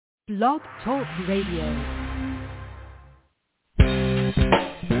Blog Talk Radio.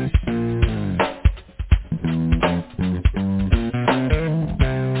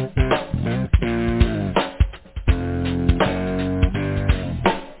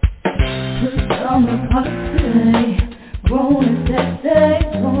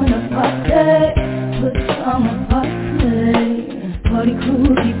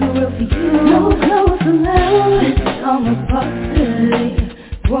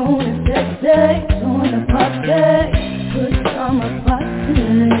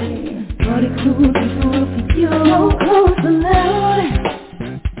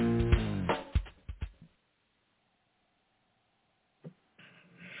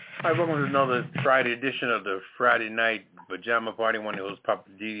 Friday edition of the Friday night pajama party. One of those Papa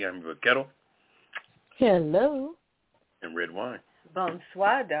D. I'm with Kettle. Hello. And Red Wine.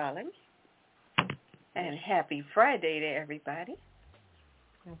 Bonsoir, darling. And happy Friday to everybody.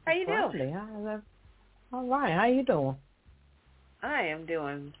 How you doing? All right. How you doing? I am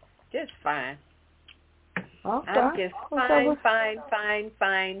doing just fine. Okay. I'm just fine.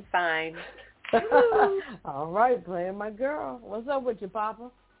 All right, playing my girl. What's up with you,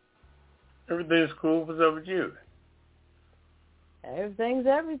 Papa? Everything's cool. What's up with you? Everything's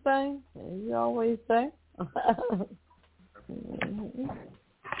everything, as you always say.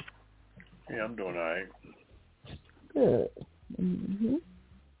 Yeah, I'm doing all right. Good.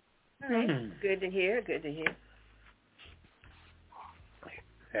 All right. Good to hear.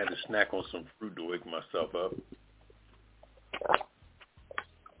 Had to snack on some fruit to wake myself up.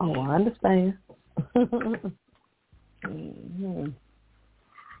 Oh, I understand.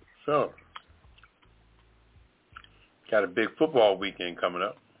 So, got a big football weekend coming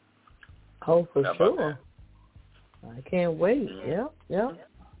up. Oh, for sure. I can't wait. Yep.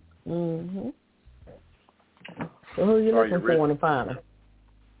 Mm-hmm. So who are you looking for in the finals?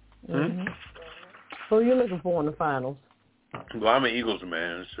 Mm-hmm. Who are you looking for in the finals? Well, I'm an Eagles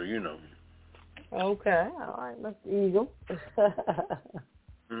man, so you know. Okay. All right, Mr. Eagle.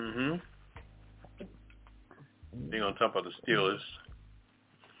 Being on top of the Steelers.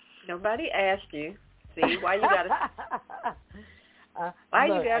 Nobody asked you. See, why you gotta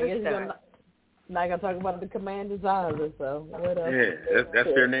start? Not gonna talk about the Commanders either, so what else? Yeah, that's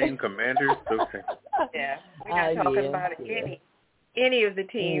their name, Commanders? Okay. Yeah, we're not talking about any of the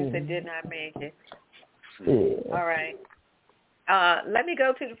teams that did not make it. Yeah. All right. Let me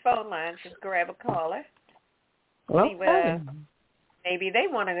go to the phone line, just grab a caller. Okay. Maybe they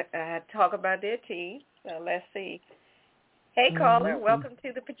want to talk about their team, so let's see. Hey, caller, welcome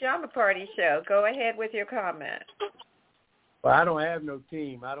to the Pajama Party Show. Go ahead with your comment. Well, I don't have no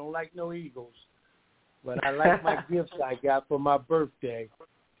team. I don't like no Eagles. But I like my gifts I got for my birthday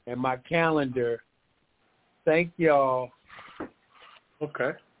and my calendar. Thank y'all.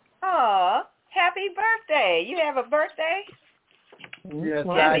 Okay. Oh, happy birthday. You have a birthday? Yes,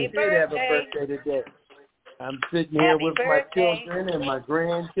 happy I did have a birthday today. I'm sitting here with my children and my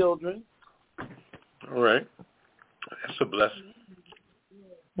grandchildren. All right. That's a blessing.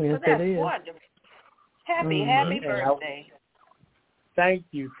 Yes, well, that's it is. wonderful. Happy birthday. Thank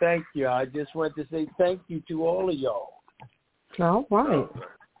you. I just want to say thank you to all of y'all. All right.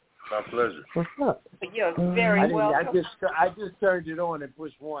 My pleasure. What's up? You're very welcome. I just turned it on and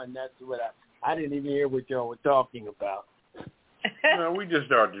pushed one. That's what I didn't even hear what y'all were talking about. No, we just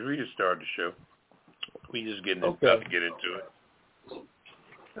started the show. We just getting about to get into it.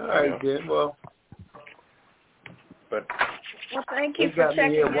 All right, then. Well, thank you for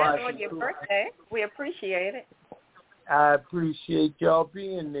checking in on your birthday. We appreciate it. I appreciate y'all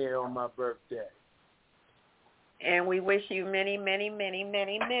being there on my birthday. And we wish you many, many, many,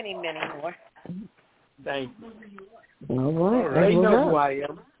 many, many, many more. Thank you. All right. They know who I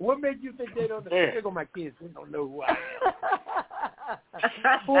am. What made you think they don't know? Here go my kids. They don't know who I am.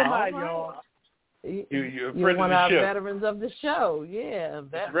 Who am I, y'all? You're one of our veterans of the show. Yeah.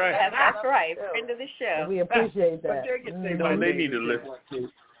 That's right. That's right. Friend of the show. We appreciate that. They need to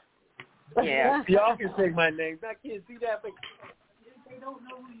listen. Yeah. Y'all can say my name. I can't see that, but they don't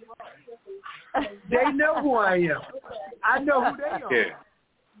know who you are. They know who I am. I know who they are.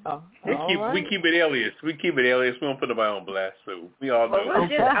 Yeah. We keep it alias. We don't put nobody on blast, so we all know. Well,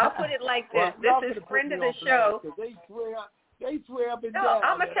 I'll put it like this. This is friend of the show. They swear up and down. No,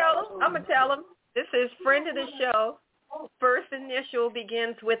 I'm gonna tell them. This is friend of the show. First initial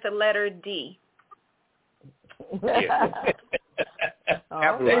begins with the letter D. Yeah.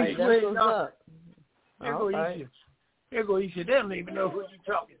 All right. That's what's up. Here go Isha. They don't even know who you're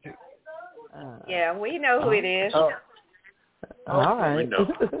talking to. Yeah, we know who it is. All right. We know.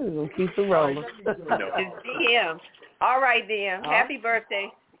 We'll keep it rolling. It's DM. All right, DM. Happy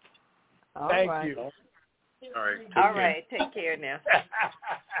birthday. Thank you. All right. All right. Take care now.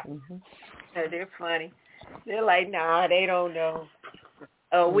 No, they're funny. They're like, nah, they don't know.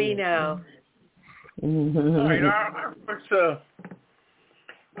 Oh, we know. All right.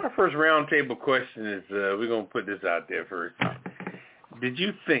 Our first roundtable question is, we're going to put this out there first. Did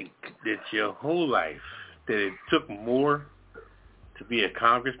you think that your whole life that it took more to be a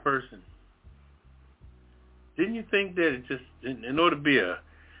congressperson? Didn't you think that it just, in order to be a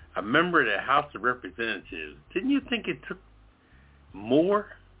member of the House of Representatives, didn't you think it took more,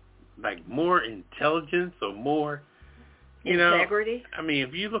 like more intelligence or more, you integrity? I mean,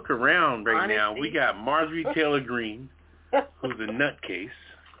 if you look around right Honesty. now, we got Marjorie Taylor Greene, who's a nutcase.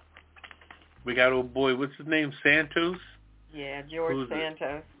 We got old boy, what's his name, Santos? Yeah, George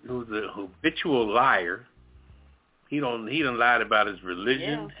Santos. Who's a habitual liar. He done lied about his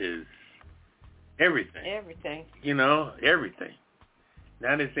religion, his everything. Everything. Everything.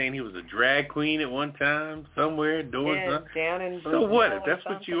 Now they're saying he was a drag queen at one time, somewhere, doing something. Down in so what? If that's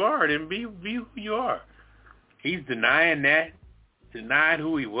what you are, then be who you are. He's denying that, denied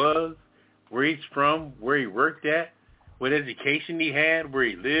who he was, where he's from, where he worked at, what education he had, where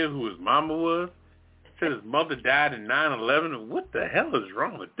he lived, who his mama was. Said his mother died in 9/11. What the hell is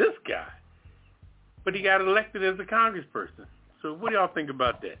wrong with this guy? But he got elected as a congressperson. So what do y'all think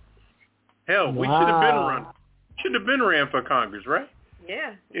about that? Hell, we should have been ran for Congress, right?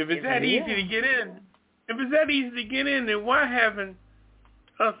 Yeah. If it's that easy to get in, then why haven't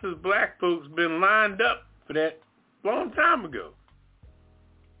us as black folks been lined up for that a long time ago?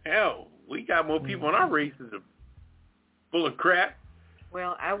 Hell, we got more people in our races that are full of crap.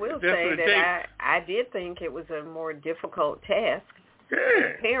 Well, I will say that I did think it was a more difficult task.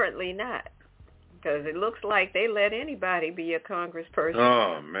 Yeah. Apparently not, because it looks like they let anybody be a congressperson.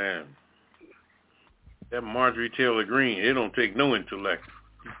 Oh, man. That Marjorie Taylor Greene, it don't take no intellect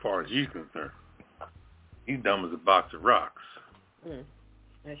as far as she's concerned. He's dumb as a box of rocks.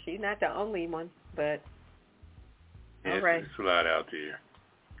 Now, she's not the only one, but all right. It's a lot out there.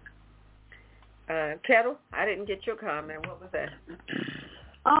 Kettle, I didn't get your comment. What was that?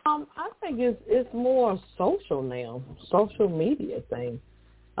 I think it's more social now, social media thing.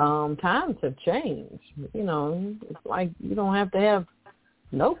 Times have changed. It's like you don't have to have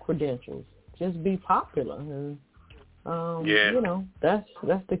no credentials. Just be popular, and that's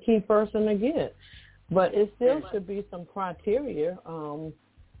the key person to get. But it still should be some criteria,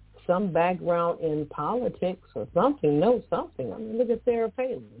 some background in politics or something. Know something. I mean, look at Sarah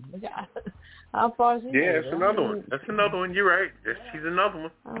Palin. Look at how far she that's another one. That's another one. You're right. She's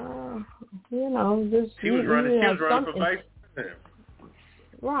another one. She was running for vice president.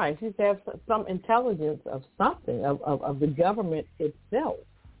 Right. She has to have some intelligence of something of the government itself.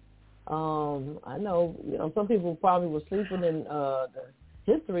 I know, some people probably were sleeping in the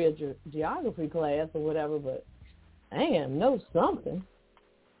history of geography class or whatever, but man, know something.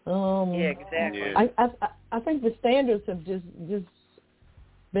 Exactly. I think the standards have just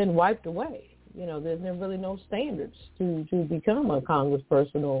been wiped away. There's really no standards to become a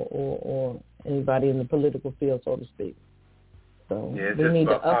congressperson or anybody in the political field, so to speak. So we need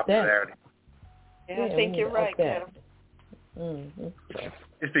to up that. Yeah, I think you're right, Kettle. Mm-hmm.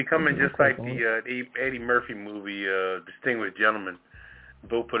 It's becoming just like the Eddie Murphy movie, Distinguished Gentleman.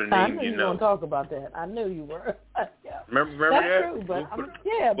 Vote for the name I knew you were know. Going to talk about that. I knew you were. Yeah. Remember that's that? True, but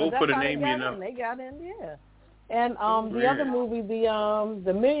vote for the name you know. They got in, yeah. And the other movie,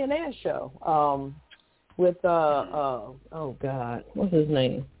 the Millionaire Show, with oh God, what's his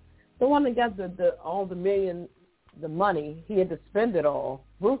name? The one that got the money, he had to spend it all.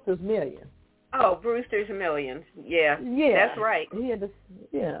 Brewster's Million. Oh, Brewster's Millions. Yeah. That's right. He had to,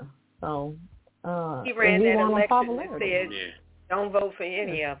 So he ran that election and said, don't vote for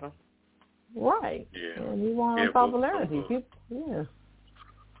any of them. Right. Yeah. And he won on popularity. Yeah,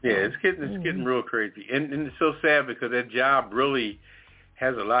 it's getting real crazy, and it's so sad because that job really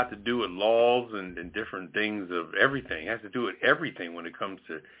has a lot to do with laws and different things of everything. It has to do with everything when it comes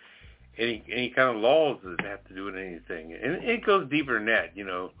to any kind of laws that have to do with anything, and it goes deeper than that,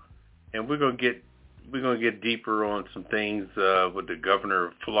 And we're gonna get deeper on some things with the governor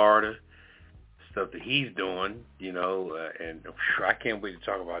of Florida, stuff that he's doing, and I can't wait to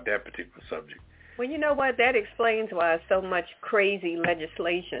talk about that particular subject. Well, you know what? That explains why so much crazy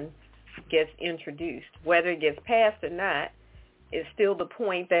legislation gets introduced. Whether it gets passed or not, is still the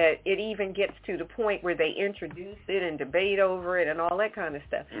point that it even gets to the point where they introduce it and debate over it and all that kind of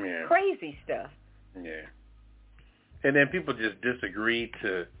stuff. Yeah. Crazy stuff. Yeah. And then people just disagree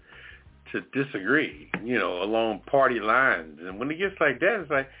to disagree, along party lines. And when it gets like that, it's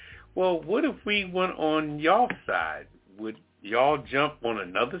like, well, what if we went on y'all side? Would y'all jump on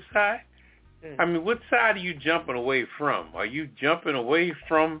another side? I mean, what side are you jumping away from? Are you jumping away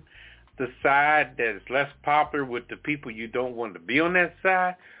from the side that is less popular with the people you don't want to be on that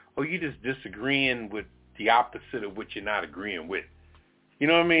side, or are you just disagreeing with the opposite of what you're not agreeing with? You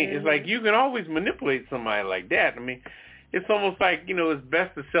know what I mean? It's like you can always manipulate somebody like that. I mean, it's almost like, it's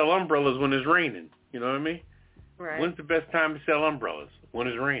best to sell umbrellas when it's raining. You know what I mean? Right. When's the best time to sell umbrellas? When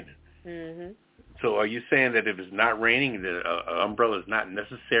it's raining. Mhm. So are you saying that if it's not raining, the umbrella is not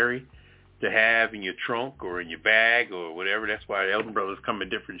necessary to have in your trunk or in your bag or whatever? That's why the umbrellas come in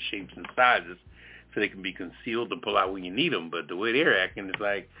different shapes and sizes so they can be concealed and pull out when you need them. But the way they're acting is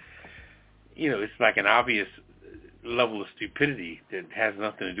like, it's like an obvious level of stupidity that has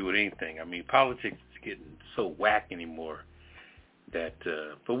nothing to do with anything. I mean, politics is getting so whack anymore that,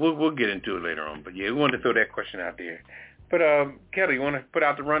 but we'll get into it later on. But yeah, we wanted to throw that question out there. But Kelly, you want to put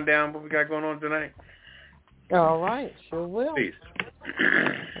out the rundown what we got going on tonight? All right, sure will. Please.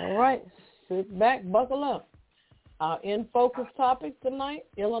 All right, sit back, buckle up. Our in focus topic tonight: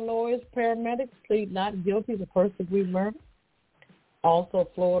 Illinois paramedics plead not guilty to first-degree murder. Also,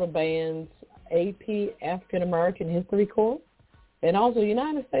 Florida bans AP African American History Course, and also the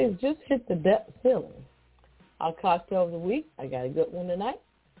United States just hit the debt ceiling. Our cocktail of the week, I got a good one tonight.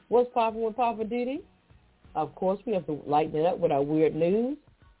 What's poppin' with Papa Didi? Of course, we have to lighten it up with our weird news.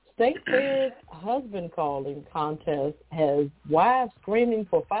 State Fair's husband calling contest has wives screaming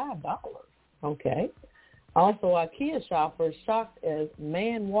for $5. Okay. Also, IKEA shoppers shocked as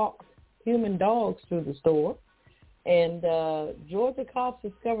man walks human dogs through the store. And Georgia cops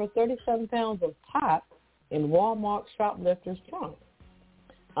discovered 37 pounds of pot in Walmart shoplifter's trunk.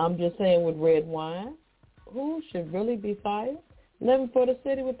 I'm just saying, with red wine, who should really be fired? Living for the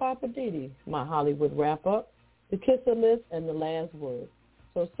city with Papa Didi, my Hollywood wrap-up, the kisser list, and the last word.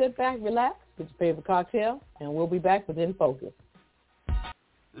 So sit back, relax, get your favorite cocktail, and we'll be back with In Focus.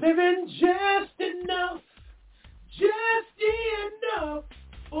 Living just enough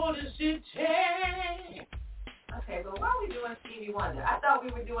for the city. Okay, but why are we doing Stevie Wonder? I thought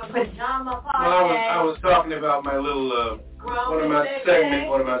we were doing Pajama Party. Well, I was talking about my little one of my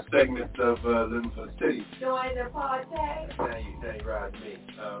segments of Living for the City. Join the party. Now you ride me.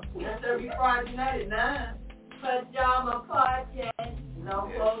 That's every Friday night at 9. Pajama Party.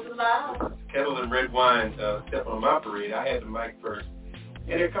 No clothes allowed. Kettle and red wine step on my parade. I had the mic first.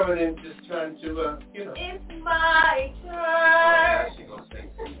 And they're coming in just trying to, It's my turn. Now she gonna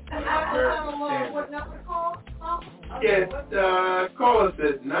sing. What number to call? Yeah, call us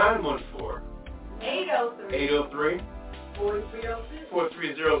at 914-803.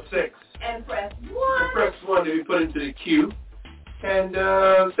 4306. And press 1. And press 1 to be put into the queue. And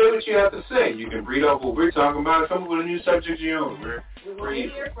say what you have to say. You can read off what we're talking about. Come up with a new subject of your own. We're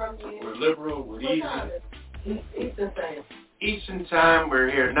easy. We're liberal. We're easy. Eastern time.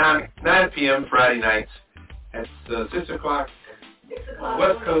 We're here at 9 p.m. Friday nights. That's 6 o'clock on the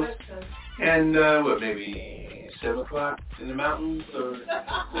West Coast. And maybe 7 o'clock in the mountains, or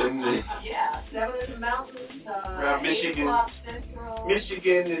in the 7 in the mountains. Around Michigan, 8 o'clock Central.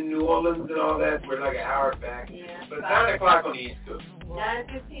 Michigan and New Orleans and all that. We're like an hour back. Yeah. But 9 o'clock on the East Coast.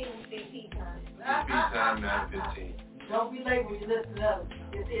 9:15 CP time. CP time, 9:15. Don't be late when you listen to us.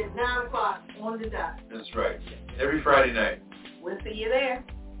 It's 9 o'clock on the dot. That's right. Every Friday night. We'll see you there.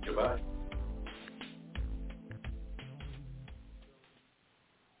 Goodbye.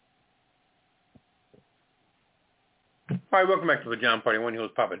 All right, welcome back to the Pajama Party. One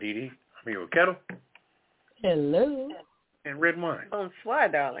host, Papa Didi. I'm here with Kettle. Hello. And red wine. Bonsoir,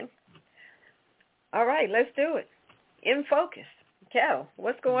 darling. All right, let's do it. In Focus. Cal,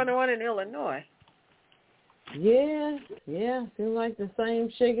 what's going on in Illinois? Yeah, seems like the same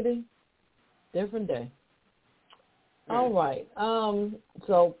shiggity, different day. All right,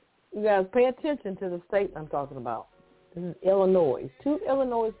 so you guys pay attention to the state I'm talking about. This is Illinois. 2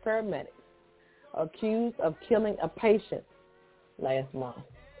 Illinois paramedics accused of killing a patient last month,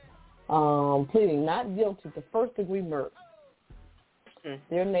 pleading not guilty to first-degree murder.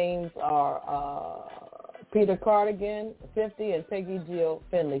 Their names are Peter Cardigan, 50, and Peggy Jill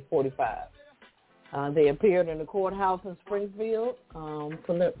Finley, 45. They appeared in the courthouse in Springfield on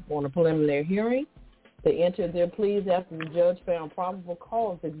a preliminary hearing. They entered their pleas after the judge found probable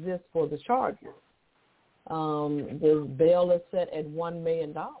cause exists for the charges. The bail is set at $1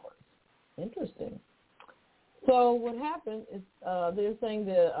 million. Interesting. So what happened is they're saying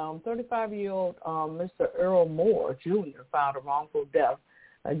that 35-year-old Mr. Earl Moore, Jr., filed a wrongful death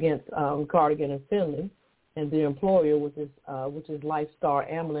against Cardigan and Finley and their employer, which is Lifestar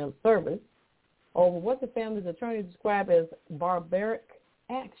Ambulance Service, over what the family's attorney described as barbaric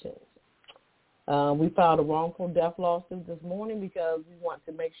actions. We filed a wrongful death lawsuit this morning because we want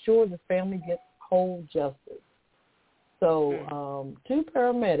to make sure the family gets whole justice. So 2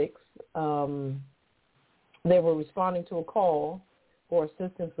 paramedics, they were responding to a call for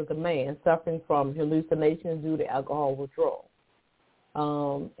assistance with a man suffering from hallucinations due to alcohol withdrawal.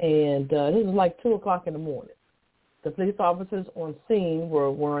 And this was like 2 o'clock in the morning. The police officers on scene were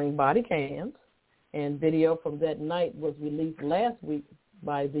wearing body cams, and video from that night was released last week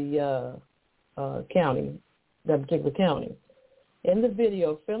by the county, that particular county. In the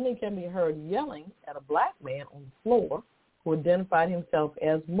video, Finley can be heard yelling at a black man on the floor who identified himself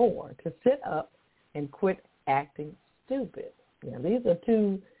as Moore to sit up and quit acting stupid. Now, these are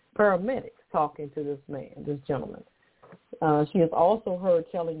 2 paramedics talking to this man, this gentleman. She is also heard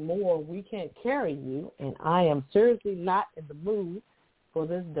telling Moore, "We can't carry you, and I am seriously not in the mood for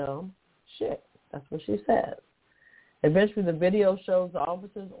this dumb shit." That's what she says. Eventually, the video shows the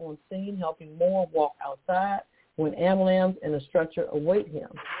officers on scene helping Moore walk outside when ambulance and a stretcher await him.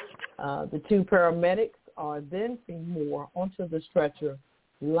 The 2 paramedics are then seeing Moore onto the stretcher,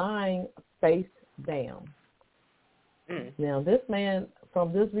 lying face down. Now, this man,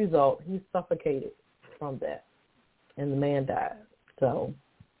 from this result, he suffocated from that, and the man died. So,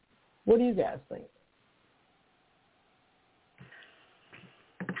 what do you guys think?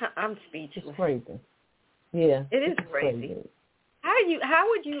 I'm speechless. It's crazy. Yeah, it is crazy. How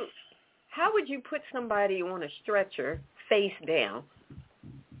would you put somebody on a stretcher face down?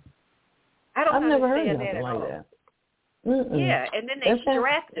 I don't I've never heard understand nothing that at like all. that. Mm-mm. Yeah, and then they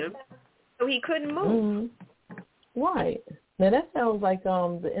strapped him so he couldn't move. Right. Now that sounds like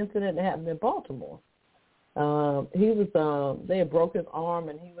the incident that happened in Baltimore. He was they had broke his arm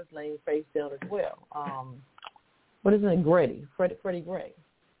and he was laying face down as well. What is it, Freddie Gray?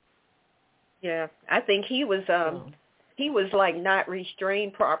 Yeah, I think he was like not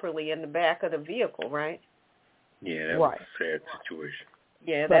restrained properly in the back of the vehicle, right? Yeah, that was a sad situation.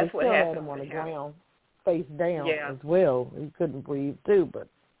 Yeah, but that's what happened. Had him on the ground, face down as well. He couldn't breathe too. But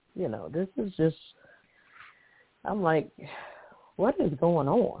this is just. I'm like, what is going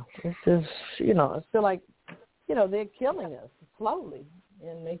on? It's just, I feel like, they're killing us slowly,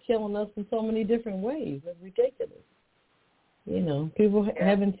 and they're killing us in so many different ways. It's ridiculous. People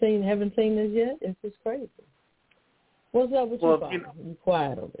haven't seen this yet. It's just crazy. What's up with you, Father? You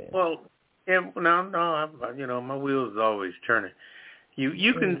quiet over there. Well, no, my wheels are always turning.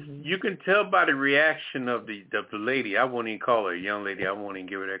 You can tell by the reaction of the lady. I won't even call her a young lady. I won't even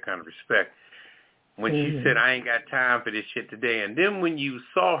give her that kind of respect. When she said, "I ain't got time for this shit today," and then when you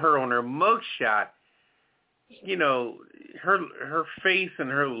saw her on her mugshot, her face and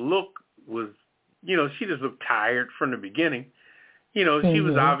her look was, she just looked tired from the beginning. She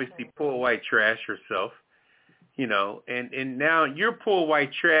was obviously poor white trash herself. And now you're poor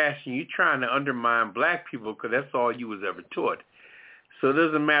white trash and you're trying to undermine black people because that's all you was ever taught. So it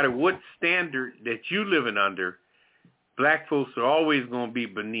doesn't matter what standard that you living under, black folks are always going to be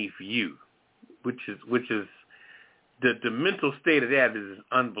beneath you, which is the mental state of that is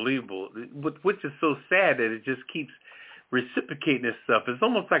unbelievable. Which is so sad that it just keeps reciprocating this stuff. It's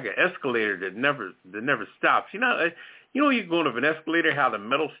almost like an escalator that never stops. You you go up an escalator, how the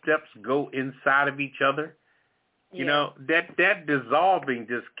metal steps go inside of each other. That dissolving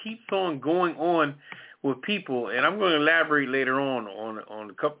just keeps on going on with people, and I'm going to elaborate later on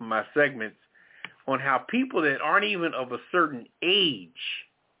a couple of my segments on how people that aren't even of a certain age,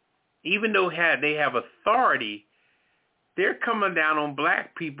 even though they have authority, they're coming down on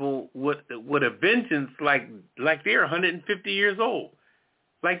black people with a vengeance like they're 150 years old,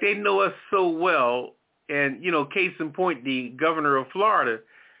 like they know us so well. And case in point, the governor of Florida,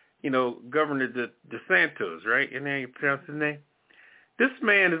 Governor DeSantis, right? And how you pronounce his name? This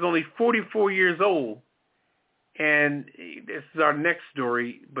man is only 44 years old, and this is our next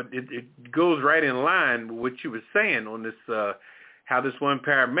story, but it goes right in line with what you were saying on this, how this one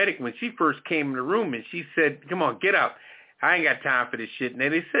paramedic, when she first came in the room and she said, "Come on, get up. I ain't got time for this shit." And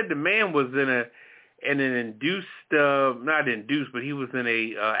they said the man was in an induced, not induced, but he was in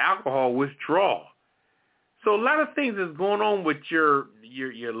a alcohol withdrawal. So a lot of things is going on with your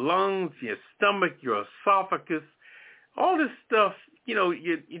lungs, your stomach, your esophagus, all this stuff.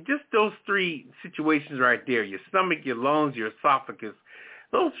 You just those 3 situations right there: your stomach, your lungs, your esophagus.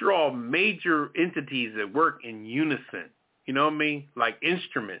 Those are all major entities that work in unison. You know what I mean? Like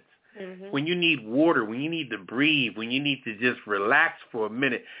instruments. Mm-hmm. When you need water, when you need to breathe, when you need to just relax for a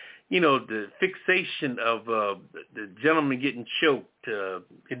minute. The fixation of the gentleman getting choked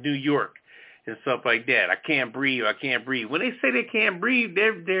in New York. And stuff like that. I can't breathe. When they say they can't breathe,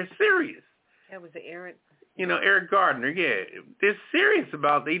 they're serious. That was the Aaron. Eric Gardner, yeah, they're serious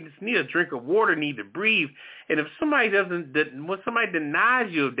about they just need a drink of water, need to breathe. And if somebody when somebody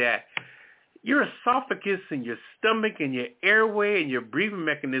denies you of that, your esophagus and your stomach and your airway and your breathing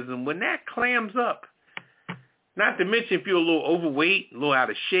mechanism, when that clams up, not to mention if you're a little overweight, a little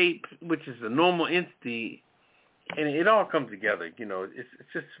out of shape, which is a normal entity, and it all comes together, it's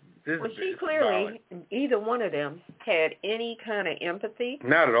just... Well, she clearly, either one of them, had any kind of empathy.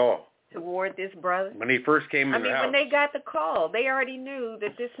 Not at all. Toward this brother. When he first came in the house. When they got the call, they already knew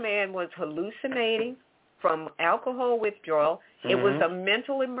that this man was hallucinating from alcohol withdrawal. It was a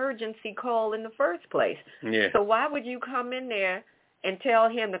mental emergency call in the first place. Yeah. So why would you come in there and tell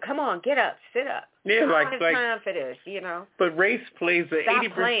him to come on, get up, sit up? Yeah, I don't have time for this, But race plays an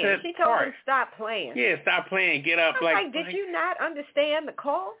 80% playing. She told him stop playing. Yeah, stop playing, get up. Did you not understand the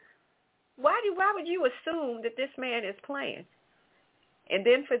call? Why would you assume that this man is playing? And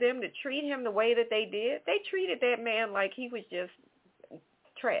then for them to treat him the way that they did, they treated that man like he was just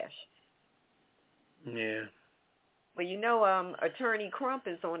trash. Yeah. Well, Attorney Crump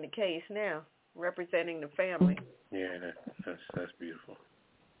is on the case now, representing the family. Yeah, that's beautiful.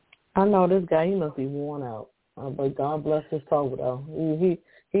 I know this guy, he must be worn out. But God bless his soul, though.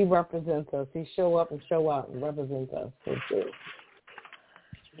 He represents us. He show up and show out and represents us. For sure.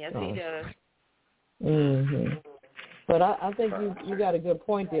 Yes, he does. Mm-hmm. But I think you got a good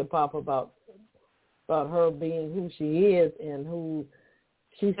point there, Pop, about her being who she is and who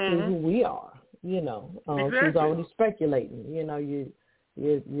she sees who we are. Exactly. She's already speculating.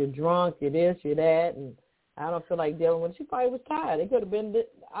 You're drunk, you're this, you're that, and I don't feel like dealing with it. She probably was tired. It could have been.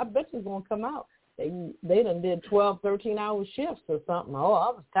 I bet she's gonna come out. They done did 12, 13-hour shifts or something. Oh, I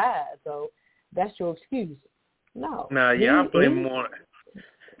was tired, so that's your excuse. No. No, yeah, I blame more.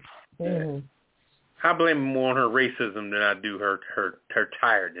 I blame more on her racism than I do her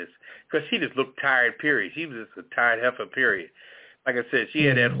tiredness, because she just looked tired. Period. She was just a tired heifer. Period. Like I said, she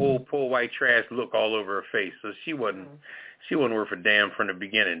had that whole poor white trash look all over her face, so she wasn't worth a damn from the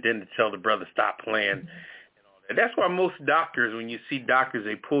beginning. Then to tell the brother stop playing, and all that. That's why most doctors, when you see doctors,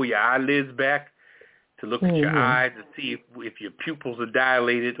 they pull your eyelids back to look at your eyes to see if your pupils are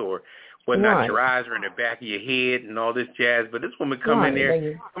dilated or whether or not your eyes are in the back of your head and all this jazz. But this woman come in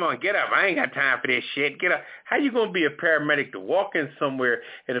there, come on, get up. I ain't got time for this shit. Get up. How you going to be a paramedic to walk in somewhere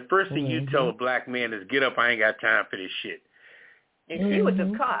and the first thing you tell a black man is, get up, I ain't got time for this shit? And she was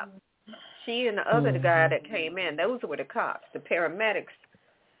a cop. She and the other guy that came in, those were the cops, the paramedics.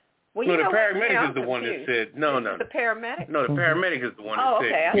 Well, the paramedic is the one that said, no. The paramedic? No, the paramedic is the one that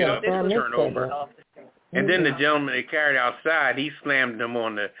said, get up, turn over. And then the gentleman they carried outside, he slammed them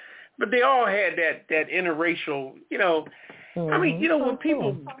on the... But they all had that interracial, I mean,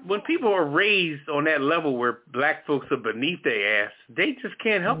 when people are raised on that level where black folks are beneath their ass, they just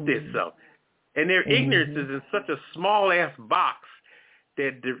can't help themselves. And their ignorance is in such a small-ass box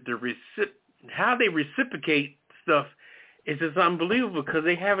that how they reciprocate stuff is just unbelievable, because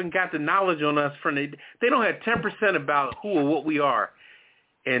they haven't got the knowledge on us they don't have 10% about who or what we are,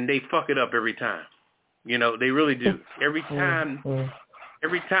 and they fuck it up every time. They really do. Every time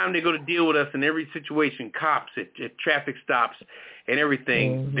they go to deal with us in every situation, cops at traffic stops and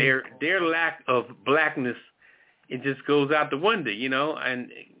everything, their lack of blackness, it just goes out the window,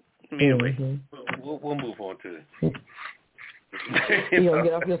 And anyway, we'll move on to it. You gonna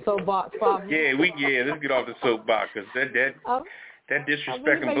get off your soapbox, Bob? Yeah, let's get off the soapbox, because that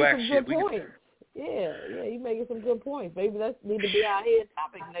disrespect and black shit. Yeah, you making some good points. Maybe that need to be our head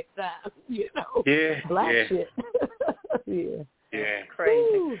topic next time. Yeah, black shit. Yeah. Yeah,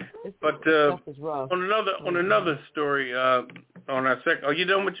 crazy. But on another story, on our second, are you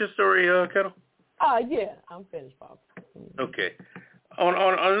done with your story, Kettle? Yeah, I'm finished, Bob. Okay. On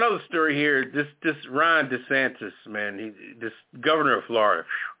another story here, this Ron DeSantis, man, this governor of Florida,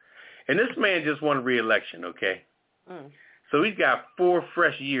 and this man just won re-election, okay? So he's got 4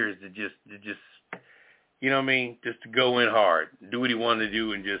 fresh years to just you know what I mean, just to go in hard, do what he wanted to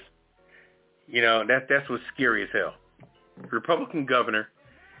do, and just, that's what's scary as hell. Republican governor.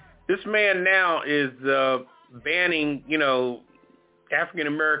 This man now is banning, African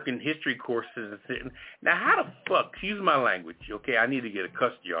American history courses. Now, how the fuck? Excuse my language, okay? I need to get a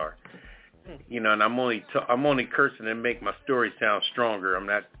cuss jar, and I'm only cursing to make my story sound stronger. I'm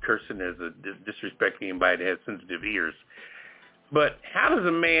not cursing as a disrespecting anybody that has sensitive ears. But how does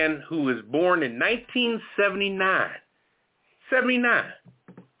a man who was born in 1979,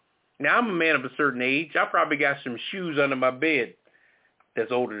 now I'm a man of a certain age. I probably got some shoes under my bed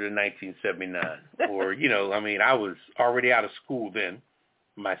that's older than 1979. Or, I was already out of school then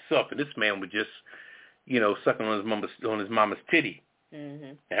myself, and this man was just, sucking on his mama's titty.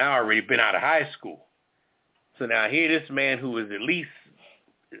 And I already been out of high school. So now here this man who is at least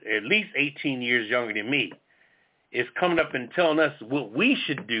 18 years younger than me is coming up and telling us what we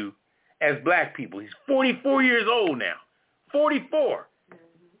should do as black people. He's 44 years old now. 44.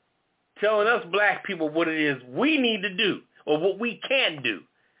 Telling us black people what it is we need to do or what we can't do.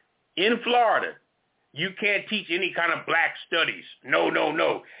 In Florida, you can't teach any kind of black studies.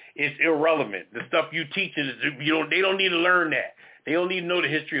 No. It's irrelevant. The stuff you teach, they don't need to learn that. They don't need to know the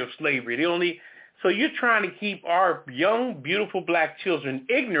history of slavery. So you're trying to keep our young, beautiful black children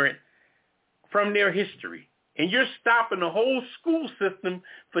ignorant from their history. And you're stopping the whole school system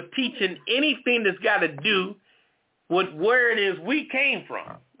for teaching anything that's got to do with where it is we came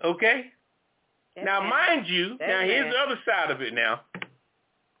from, okay? Now, mind you, here's the other side of it now.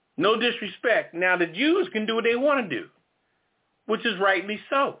 No disrespect. Now, the Jews can do what they want to do, which is rightly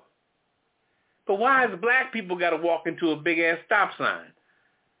so. But why has black people got to walk into a big-ass stop sign?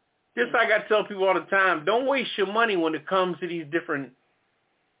 Just like I tell people all the time, don't waste your money when it comes to these different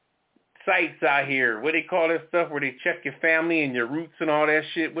sites out here. What they call that stuff where they check your family and your roots and all that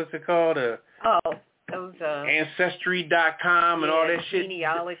shit. What's it called? Those Ancestry.com and all that shit.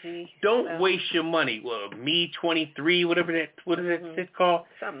 Genealogy. Don't waste your money. Well, Me23, what is that shit called?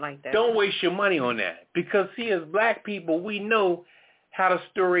 Something like that. Don't waste your money on that. Because, see, as black people, we know how the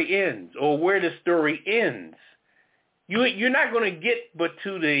story ends or where the story ends. You're not going to get but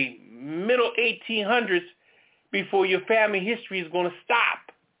to the middle 1800s before your family history is going to stop.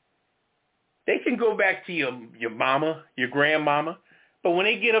 They can go back to your mama, your grandmama, but when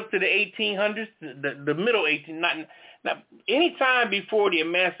they get up to the 1800s, the middle 1800s, not any time before the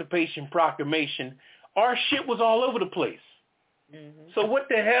Emancipation Proclamation, our shit was all over the place. Mm-hmm. So what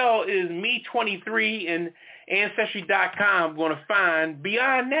the hell is Me23 and Ancestry.com going to find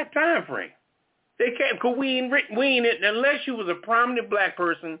beyond that time frame? They can't, because we ain't it, unless you was a prominent black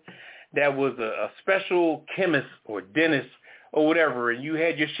person that was a special chemist or dentist or whatever, and you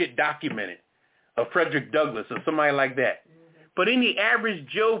had your shit documented, or Frederick Douglass or somebody like that. Mm-hmm. But any average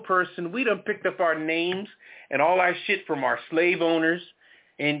Joe person, we done picked up our names and all our shit from our slave owners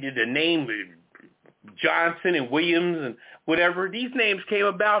and the name Johnson and Williams and whatever. These names came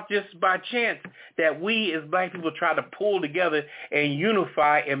about just by chance that we as black people try to pull together and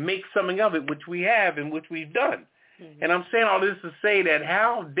unify and make something of it, which we have and which we've done. Mm-hmm. And I'm saying all this to say that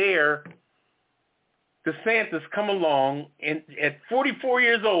how dare DeSantis come along and at 44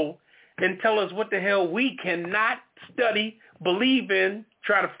 years old and tell us what the hell we cannot study, believe in,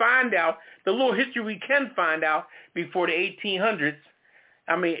 try to find out, the little history we can find out before the 1800s.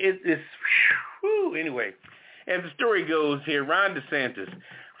 I mean, it's anyway. As the story goes here, Ron DeSantis,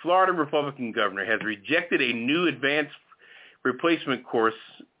 Florida Republican governor, has rejected a new advanced replacement course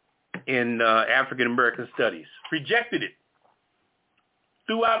in African American studies. Rejected it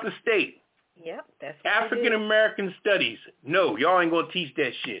throughout the state. Yep, that's African American studies. No, y'all ain't gonna teach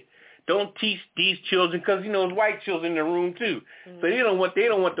that shit. Don't teach these children because there's white children in the room too. Mm-hmm. So they don't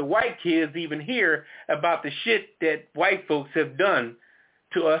want the white kids to even hear about the shit that white folks have done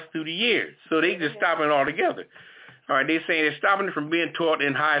to us through the years. So they just stopping it altogether. All right, they're saying they're stopping it from being taught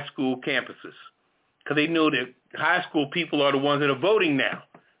in high school campuses because they know that high school people are the ones that are voting now.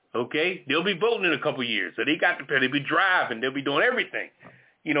 Okay, they'll be voting in a couple of years, so they'll be driving, they'll be doing everything.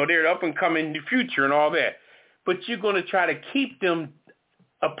 They're up and coming in the future and all that. But you're going to try to keep them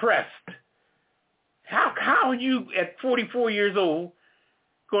oppressed. How are you at 44 years old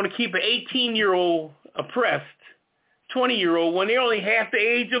going to keep an 18-year-old oppressed, 20-year-old when they're only half the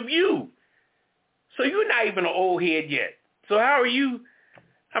age of you? So you're not even an old head yet. So how are you?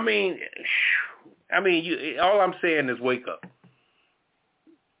 All I'm saying is wake up.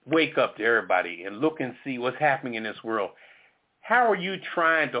 Wake up to everybody and look and see what's happening in this world. How are you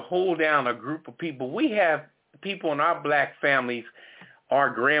trying to hold down a group of people? We have people in our black families, our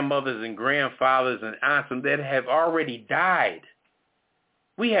grandmothers and grandfathers and aunts that have already died.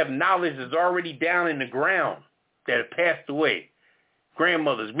 We have knowledge that's already down in the ground that have passed away.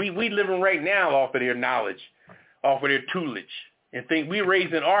 Grandmothers, we living right now off of their knowledge, off of their tutelage, and think we're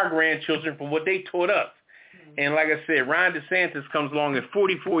raising our grandchildren from what they taught us. And like I said, Ron DeSantis comes along at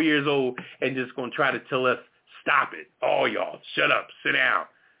 44 years old and just going to try to tell us, stop it. All y'all, shut up, sit down.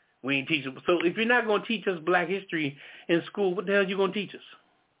 We ain't teaching. So if you're not going to teach us black history in school, what the hell are you going to teach us?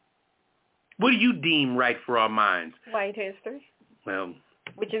 What do you deem right for our minds? White history. Well,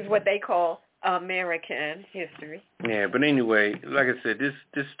 which is what they call American history. Yeah, but anyway, like I said, this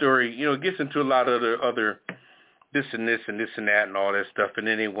story, it gets into a lot of other this and this and this and that and all that stuff, and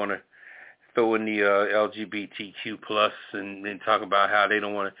then they want to throw in the LGBTQ plus and talk about how they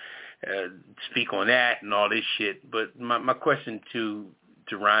don't want to speak on that and all this shit. But my question to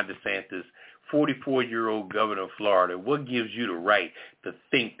Ron DeSantis, 44-year-old governor of Florida, what gives you the right to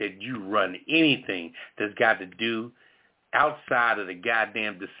think that you run anything that's got to do outside of the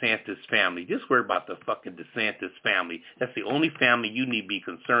goddamn DeSantis family? Just worry about the fucking DeSantis family. That's the only family you need to be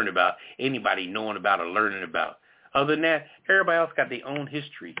concerned about, anybody knowing about or learning about. Other than that, everybody else got their own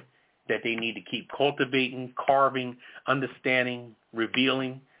history that they need to keep cultivating, carving, understanding,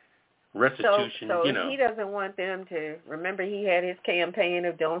 revealing, restitution, so you know. He doesn't want them to, remember he had his campaign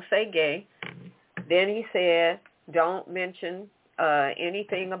of don't say gay. Then he said don't mention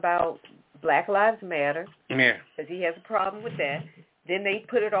anything about Black Lives Matter. Yeah. Because he has a problem with that. Then they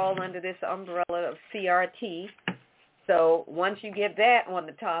put it all under this umbrella of CRT. So once you get that on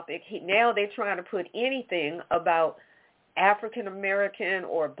the topic, now they're trying to put anything about African American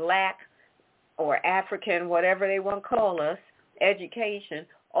or Black or African, whatever they want to call us, education.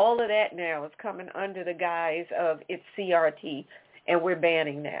 All of that now is coming under the guise of it's CRT, and we're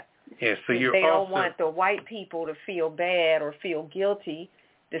banning that. Yeah, so you're they don't want the white people to feel bad or feel guilty,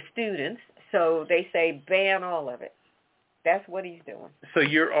 the students, so they say ban all of it. That's what he's doing. So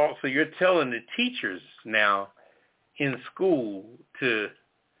you're telling the teachers now in school to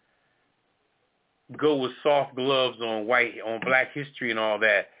go with soft gloves on Black history and all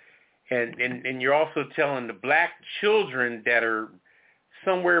that, and you're also telling the Black children that are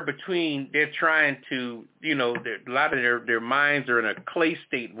somewhere between, they're trying to, you know, a lot of their minds are in a clay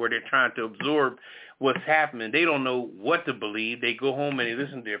state where they're trying to absorb what's happening. They don't know what to believe. They go home and they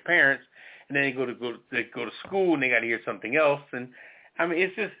listen to their parents, and then they go to school and they got to hear something else. And I mean,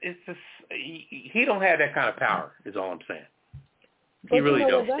 it's just he don't have that kind of power. Is all I'm saying. But he really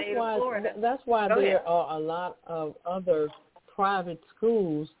don't. That's why there are a lot of other private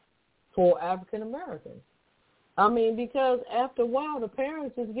schools for African Americans. I mean, because after a while, the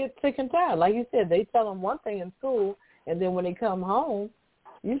parents just get sick and tired. Like you said, they tell them one thing in school, and then when they come home,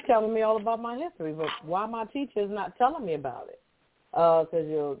 you're telling me all about my history, but why my teacher is not telling me about it? Because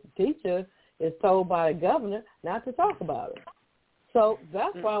your teacher is told by the governor not to talk about it. So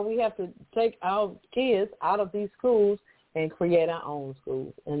that's why we have to take our kids out of these schools and create our own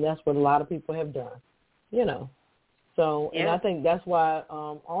schools, and that's what a lot of people have done, you know. So, and I think that's why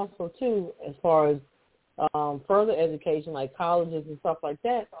also, too, as far as further education, like colleges and stuff like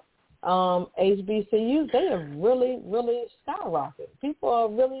that, HBCUs, they have really, really skyrocketed. People are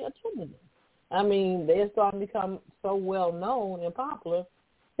really attending them. I mean, they're starting to become so well known and popular,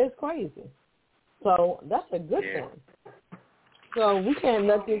 it's crazy. So that's a good thing. So we can't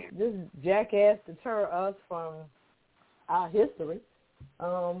let this jackass deter us from our history.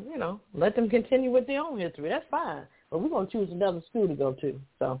 You know, let them continue with their own history. That's fine. But we're going to choose another school to go to.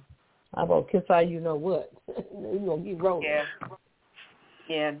 So how about kiss how you know what? We're going to keep rolling.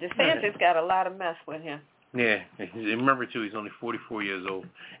 Yeah, DeSantis got a lot of mess with him. Yeah, remember, too, he's only 44 years old.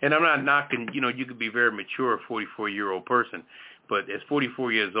 And I'm not knocking, you know, you could be a very mature 44-year-old person, but as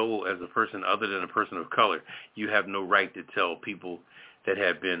 44 years old, as a person other than a person of color, you have no right to tell people that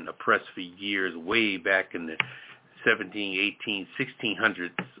have been oppressed for years, way back in the 17, 18, 1600s,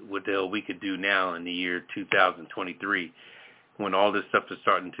 what the hell we could do now in the year 2023, when all this stuff is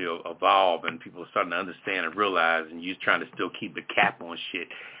starting to evolve and people are starting to understand and realize, and you're trying to still keep the cap on shit.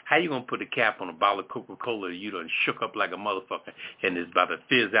 How you going to put a cap on a bottle of Coca-Cola you done shook up like a motherfucker and it's about to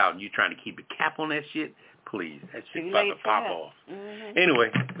fizz out and you trying to keep a cap on that shit? Please, that shit's about to pop off. Mm-hmm.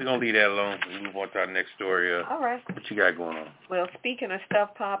 Anyway, we're going to leave that alone and move on to our next story. All right. What you got going on? Well, speaking of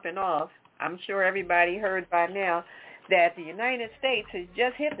stuff popping off, I'm sure everybody heard by now that the United States has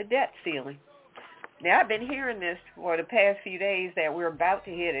just hit the debt ceiling. Now, I've been hearing this for the past few days that we're about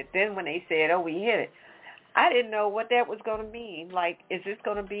to hit it. Then when they said, we hit it, I didn't know what that was going to mean. Like, is this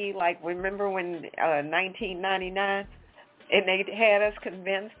going to be like, remember when 1999, and they had us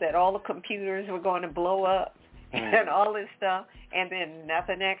convinced that all the computers were going to blow up and all this stuff, and then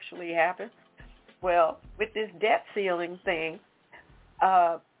nothing actually happened? Well, with this debt ceiling thing,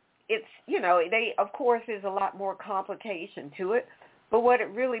 it's, you know, of course, there's a lot more complication to it, but what it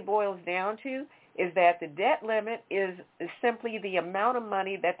really boils down to is that the debt limit is simply the amount of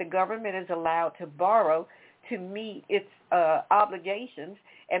money that the government is allowed to borrow to meet its obligations,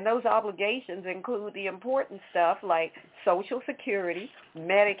 and those obligations include the important stuff like Social Security,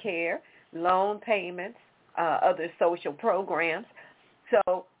 Medicare, loan payments, other social programs.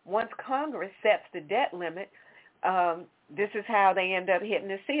 So once Congress sets the debt limit, this is how they end up hitting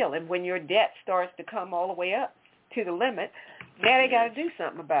the ceiling. When your debt starts to come all the way up to the limit, now they got to do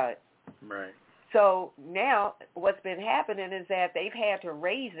something about it. Right. So now what's been happening is that they've had to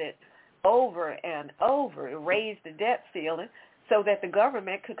raise it over and over, raise the debt ceiling so that the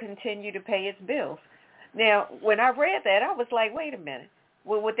government could continue to pay its bills. Now, when I read that, I was like, wait a minute.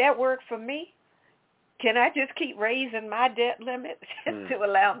 Well, would that work for me? Can I just keep raising my debt limit to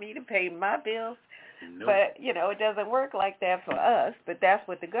allow me to pay my bills? Nope. But, it doesn't work like that for us, but that's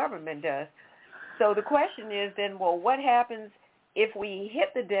what the government does. So the question is then, well, what happens if we hit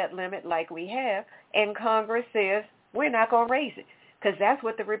the debt limit like we have and Congress says we're not going to raise it? Because that's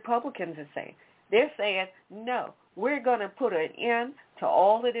what the Republicans are saying. They're saying, no, we're going to put an end to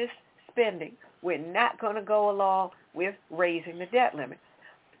all of this spending. We're not going to go along with raising the debt limit.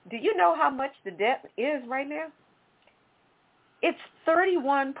 Do you know how much the debt is right now? It's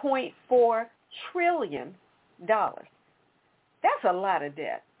 $31.4 trillion. That's a lot of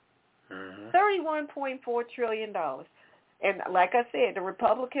debt. $31.4 trillion. And like I said, the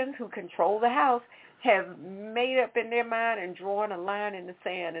Republicans who control the House have made up in their mind and drawn a line in the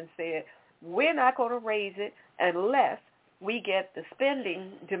sand and said, we're not going to raise it unless we get the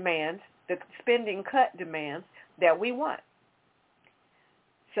spending demands, the spending cut demands that we want.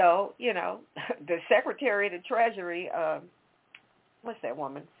 So, the Secretary of the Treasury, what's that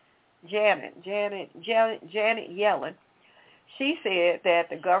woman? Janet Yellen, she said that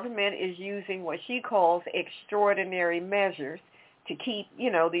the government is using what she calls extraordinary measures to keep,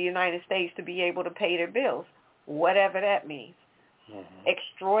 the United States to be able to pay their bills, whatever that means.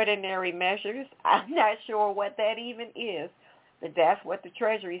 Extraordinary measures, I'm not sure what that even is, but that's what the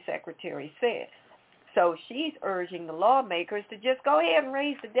Treasury Secretary said. So she's urging the lawmakers to just go ahead and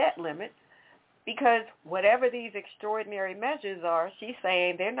raise the debt limit because whatever these extraordinary measures are, she's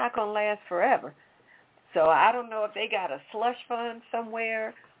saying they're not going to last forever. So I don't know if they got a slush fund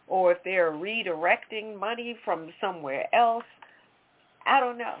somewhere or if they're redirecting money from somewhere else. I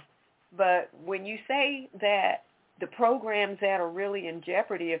don't know. But when you say that the programs that are really in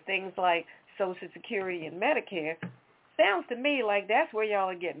jeopardy of things like Social Security and Medicare, sounds to me like that's where y'all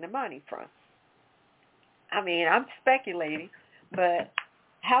are getting the money from. I mean, I'm speculating, but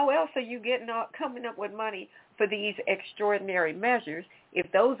how else are you coming up with money for these extraordinary measures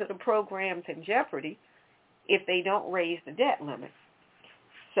if those are the programs in jeopardy if they don't raise the debt limit?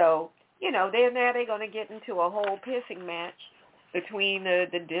 So, they're going to get into a whole pissing match between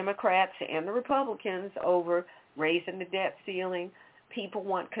the Democrats and the Republicans over raising the debt ceiling. People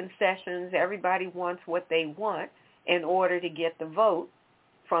want concessions. Everybody wants what they want in order to get the vote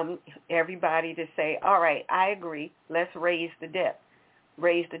from everybody to say, all right, I agree, let's raise the debt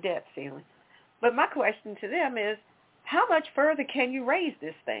ceiling. But my question to them is, how much further can you raise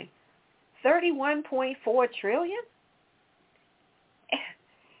this thing? $31.4 trillion?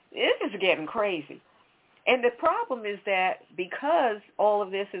 This is getting crazy. And the problem is that because all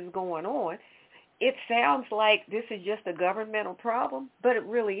of this is going on, it sounds like this is just a governmental problem, but it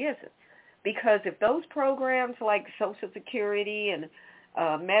really isn't. Because if those programs like Social Security and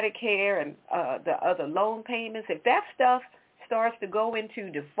Medicare and the other loan payments, if that stuff starts to go into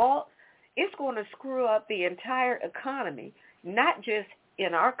default, it's going to screw up the entire economy, not just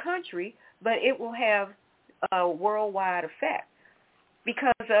in our country, but it will have a worldwide effect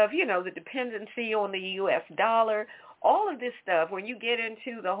because of, the dependency on the U.S. dollar, all of this stuff. When you get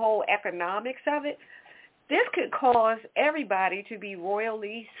into the whole economics of it, this could cause everybody to be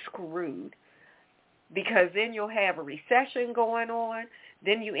royally screwed because then you'll have a recession going on.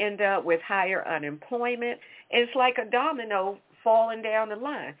 Then you end up with higher unemployment. And it's like a domino falling down the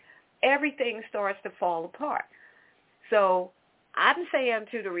line. Everything starts to fall apart. So I'm saying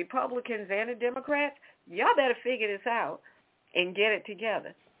to the Republicans and the Democrats, y'all better figure this out and get it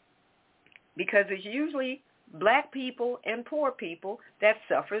together. Because it's usually black people and poor people that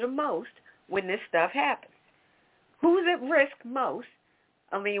suffer the most when this stuff happens. Who's at risk most?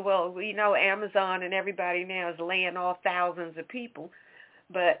 I mean, well, we know Amazon and everybody now is laying off thousands of people,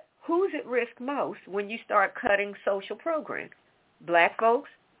 but who's at risk most when you start cutting social programs? Black folks,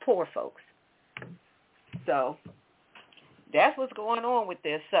 poor folks. So that's what's going on with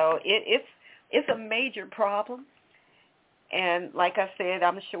this. So it's a major problem. And like I said,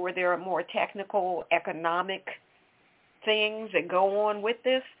 I'm sure there are more technical economic things that go on with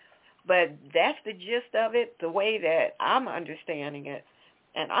this, but that's the gist of it, the way that I'm understanding it.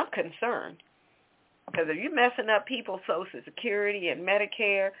 And I'm concerned because if you're messing up people's Social Security and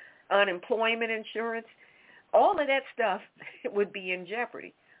Medicare, unemployment insurance, all of that stuff would be in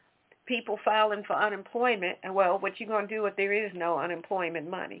jeopardy. People filing for unemployment, and well, what you going to do if there is no unemployment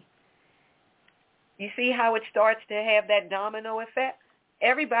money? You see how it starts to have that domino effect?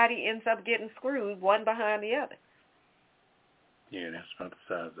 Everybody ends up getting screwed one behind the other. Yeah, that's about the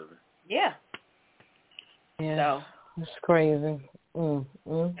size of it. Yeah. Yeah, so, it's crazy.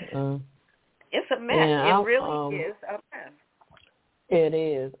 It's a mess. Yeah, it really is a mess. It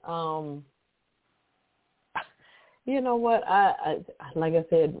is. You know what? I like I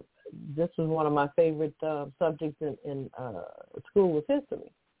said, this was one of my favorite subjects in school was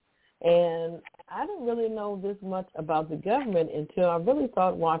history. And I didn't really know this much about the government until I really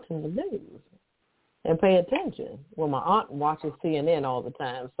started watching the news and pay attention. Well, my aunt watches CNN all the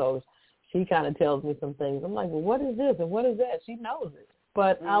time, so she kind of tells me some things. I'm like, well, what is this and what is that? She knows it.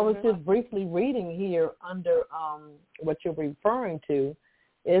 But I was just briefly reading here under what you're referring to.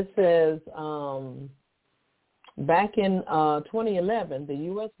 It says back in 2011, the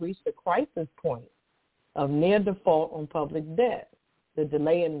U.S. reached a crisis point of near default on public debt. The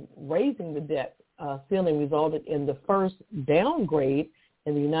delay in raising the debt ceiling resulted in the first downgrade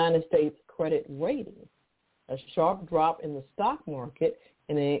in the United States credit rating, a sharp drop in the stock market,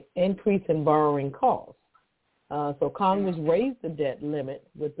 and an increase in borrowing costs. So Congress raised the debt limit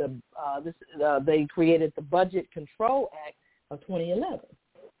with they created the Budget Control Act of 2011,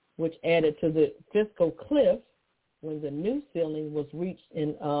 which added to the fiscal cliff when the new ceiling was reached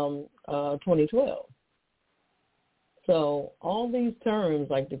in 2012. So all these terms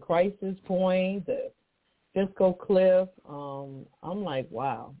like the crisis point, the fiscal cliff, I'm like,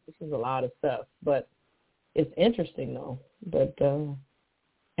 wow, this is a lot of stuff. But it's interesting though. But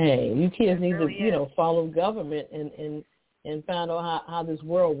hey, you kids need to, follow government and find out how this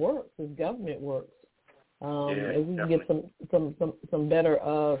world works, this government works. And we can get some better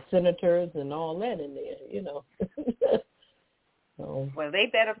senators and all that in there, So, well, they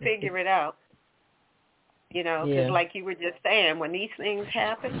better figure it out. Because like you were just saying, when these things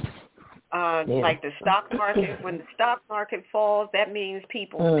happen, like the stock market, when the stock market falls, that means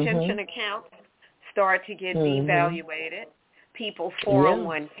people's pension accounts start to get devaluated. People's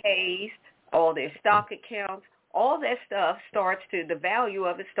 401ks, all their stock accounts, all that stuff the value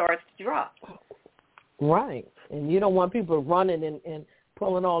of it starts to drop. Right. And you don't want people running and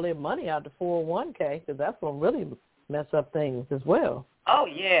pulling all their money out the 401k because that's going to really mess up things as well. Oh,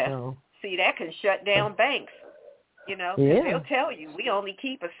 yeah. So, see, that can shut down banks, they'll tell you, we only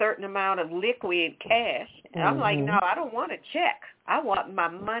keep a certain amount of liquid cash. And I'm like, no, I don't want a check. I want my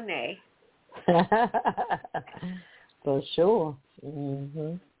money. For sure.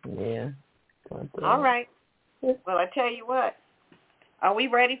 Yeah. But, all right. Well, I tell you what, are we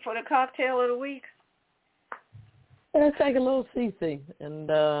ready for the cocktail of the week? Let's take a little CC. And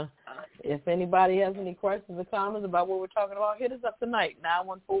if anybody has any questions or comments about what we're talking about, hit us up tonight,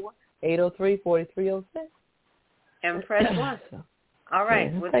 914-803-4306. And press 1. All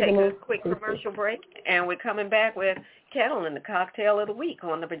right, we'll take a quick commercial break, and we're coming back with Kettle and the cocktail of the week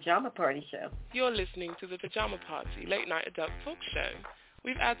on the Pajama Party Show. You're listening to the Pajama Party Late Night Adult Talk Show.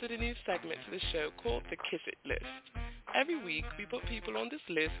 We've added a new segment to the show called the Kiss It List. Every week, we put people on this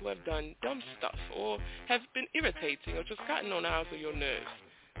list who have done dumb stuff or have been irritating or just gotten on our or your nerves.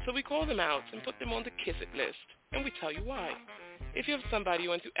 So we call them out and put them on the Kiss It List, and we tell you why. If you have somebody you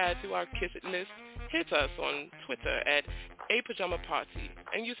want to add to our Kiss It List, hit us on Twitter at @PajamaParty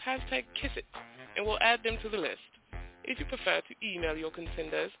and use hashtag KissIt, and we'll add them to the list. If you prefer to email your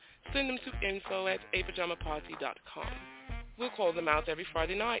contenders, send them to info@apajamaparty.com. We'll call them out every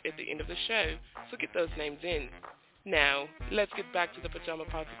Friday night at the end of the show, so get those names in. Now, let's get back to the Pajama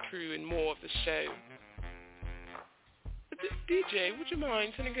Party crew and more of the show. DJ, would you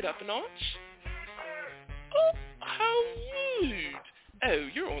mind turning it up a notch? Oh, how rude. Oh,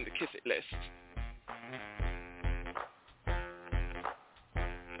 you're on the Kiss It list.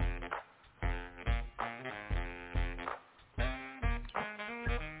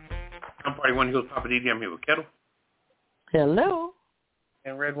 I'm Party One Hills, Papa DD. I'm here with Kettle. Hello.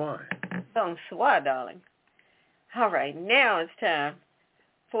 And red wine. Bonsoir, darling. All right, now it's time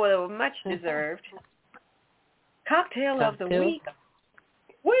for the much-deserved cocktail of the week.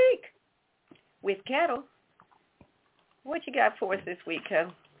 With Kettle. What you got for us this week,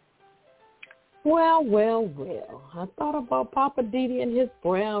 Kettle? Well. I thought about Papa Didi and his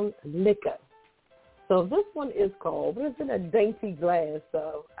brown liquor. So this one is called, it's in a dainty glass,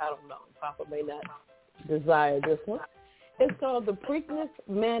 so I don't know. Papa may not desire this one. It's called the Preakness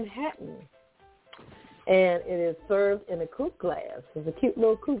Manhattan. And it is served in a coupe glass. It's a cute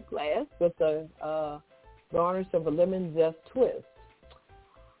little coupe glass with a garnish of a lemon zest twist.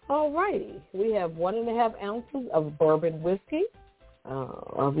 All righty. We have 1.5 ounces of bourbon whiskey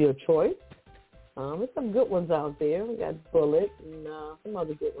of your choice. There's some good ones out there. We got Bullet and some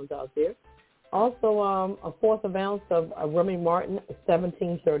other good ones out there. Also, a 1/4 ounce of Remy Martin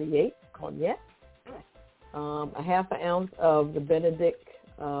 1738 cognac. A 1/2 ounce of the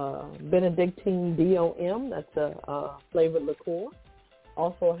Benedictine DOM. That's a flavored liqueur.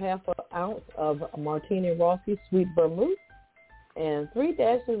 Also, 1/2 ounce of Martini Rossi sweet vermouth, and 3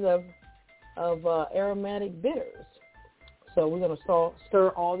 dashes of aromatic bitters. So we're going to stir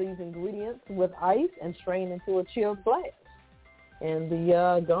all these ingredients with ice and strain into a chilled glass. And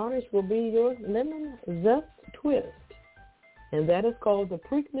the garnish will be your lemon zest twist. And that is called the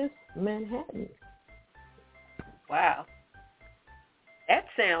Preakness Manhattan. Wow. That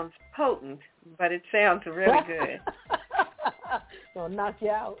sounds potent, but it sounds really good. Gonna knock you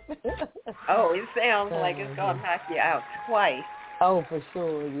out. Oh, it sounds like it's gonna knock you out twice. Oh, for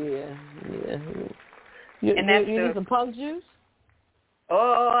sure, yeah. You need some punk juice?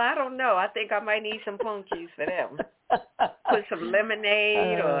 Oh, I don't know. I think I might need some punk juice for that one. Put some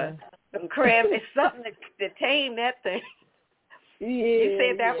lemonade or some crab. It's something to tame that thing. Yeah. You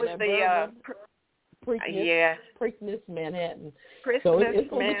said that was the Preakness Manhattan. Christmas so it's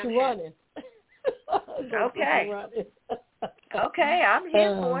gonna Manhattan. get you running. Okay. Okay, I'm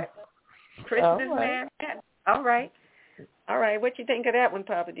here for it. Christmas Manhattan. All right. What you think of that one,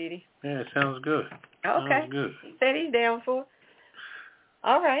 Papa Didi? Yeah, it sounds good. Okay. Sounds good. He said he's down for it.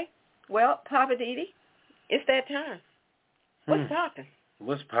 All right. Well, Papa Didi, it's that time. What's popping?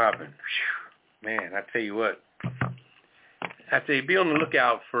 What's popping? Man, I tell you what. Be on the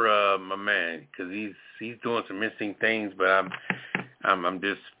lookout for my man, because he's doing some interesting things, but I'm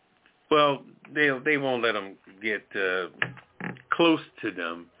just, well, they won't let him get close to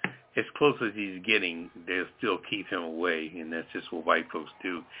them. As close as he's getting, they'll still keep him away, and that's just what white folks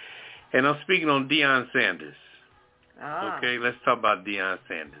do. And I'm speaking on Deion Sanders. Okay, let's talk about Deion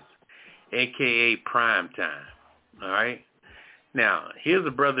Sanders, a.k.a. Prime Time, all right? Now, here's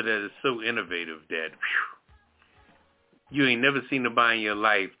a brother that is so innovative that you ain't never seen nobody in your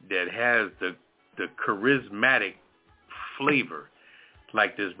life that has the charismatic flavor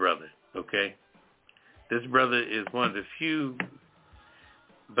like this brother, okay? This brother is one of the few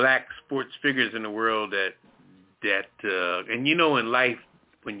black sports figures in the world that and you know in life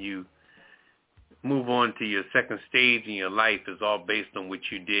when you move on to your second stage in your life is all based on what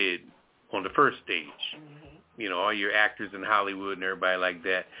you did on the first stage. Mm-hmm. You know, all your actors in Hollywood and everybody like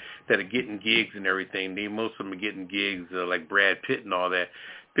that are getting gigs and everything. Most of them are getting gigs like Brad Pitt and all that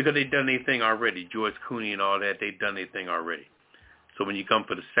because they've done their thing already. George Clooney and all that, they've done their thing already. So when you come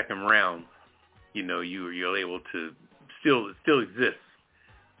for the second round, you know, you're able to still exist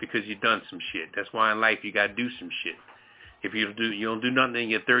because you've done some shit. That's why in life you got to do some shit. If you don't do nothing in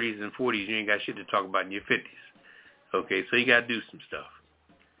your 30s and 40s, you ain't got shit to talk about in your 50s. Okay, so you got to do some stuff.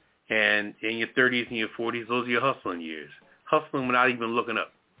 And in your 30s and your 40s, those are your hustling years. Hustling without even looking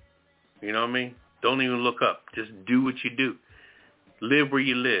up. You know what I mean? Don't even look up. Just do what you do. Live where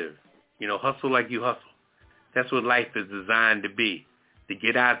you live. You know, hustle like you hustle. That's what life is designed to be. To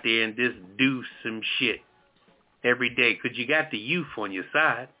get out there and just do some shit every day. Because you got the youth on your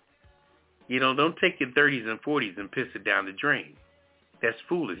side. You know, don't take your 30s and 40s and piss it down the drain. That's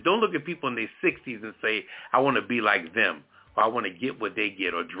foolish. Don't look at people in their 60s and say, I want to be like them, or I want to get what they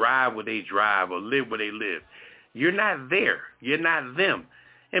get, or drive what they drive, or live where they live. You're not there. You're not them.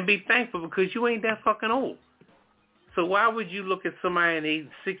 And be thankful because you ain't that fucking old. So why would you look at somebody in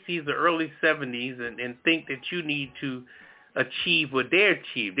their 60s or early 70s and think that you need to achieve what they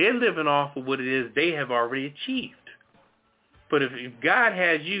achieved? They're living off of what it is they have already achieved. But if God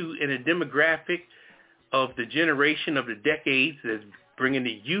has you in a demographic of the generation of the decades that's bringing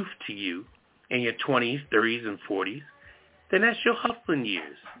the youth to you in your 20s, 30s, and 40s, then that's your hustling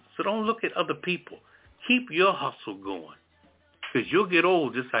years. So don't look at other people. Keep your hustle going because you'll get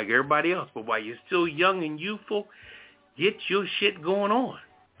old just like everybody else. But while you're still young and youthful, get your shit going on.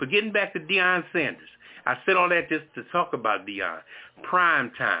 But getting back to Deion Sanders, I said all that just to talk about Deion.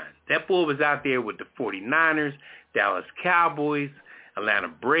 Prime time. That boy was out there with the 49ers, Dallas Cowboys, Atlanta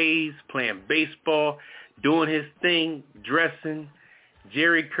Braves, playing baseball, doing his thing, dressing,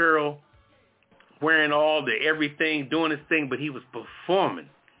 Jerry curl, wearing all the everything, doing his thing, but he was performing,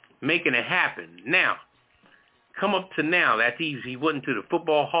 making it happen. Now, come up to now, that's easy. He went into the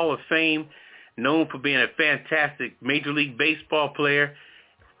Football Hall of Fame, known for being a fantastic Major League Baseball player,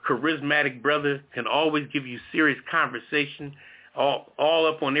 charismatic brother, can always give you serious conversation, all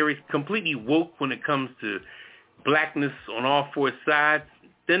up on every, completely woke when it comes to blackness on all four sides.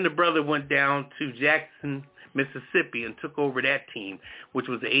 Then the brother went down to Jackson, Mississippi, and took over that team, which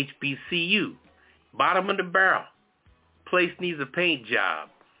was the HBCU. Bottom of the barrel. Place needs a paint job.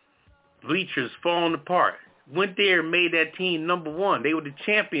 Bleachers falling apart. Went there and made that team number one. They were the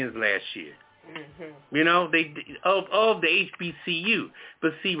champions last year. Mm-hmm. You know, they of the HBCU.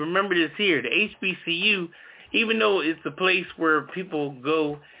 But see, remember this here, the HBCU, even though it's a place where people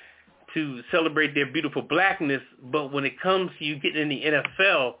go to celebrate their beautiful blackness, but when it comes to you getting in the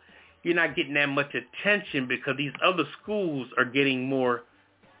NFL, you're not getting that much attention because these other schools are getting more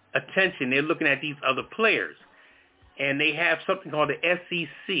attention. They're looking at these other players. and they have something called the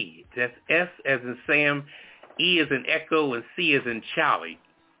SEC. That's S as in Sam, E as in Echo, and C as in Charlie.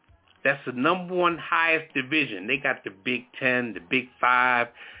 That's the number one highest division. They got the Big 10, the Big 5,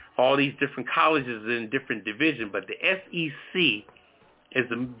 all these different colleges in different divisions, but the SEC is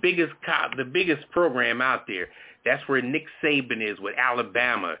the biggest program out there. That's where Nick Saban is with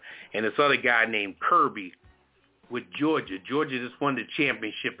Alabama, and this other guy named Kirby with Georgia. Georgia just won the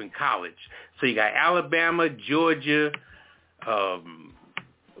championship in college. So you got Alabama, Georgia,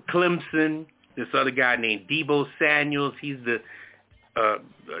 Clemson, this other guy named Debo Samuels. He's the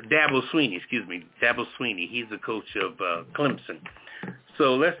Dabo Sweeney. He's the coach of Clemson.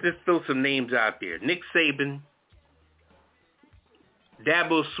 So let's just throw some names out there. Nick Saban,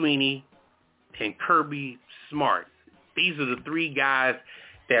 Dabo Sweeney, and Kirby Smart. These are the three guys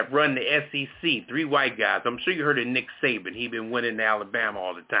that run the SEC, three white guys. I'm sure you heard of Nick Saban. He's been winning in Alabama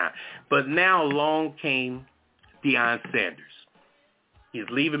all the time. But now along came Deion Sanders. He's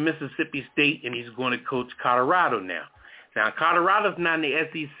leaving Mississippi State, and he's going to coach Colorado now. Now, Colorado's not in the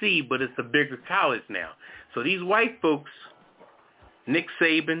SEC, but it's a bigger college now. So these white folks, Nick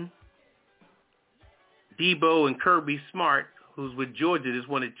Saban, Debo, and Kirby Smart, who's with Georgia, just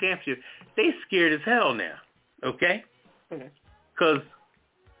won the championship, they scared as hell now, okay? Because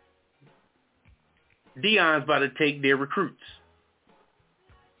Deion's about to take their recruits,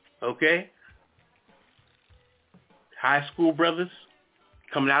 okay? High school brothers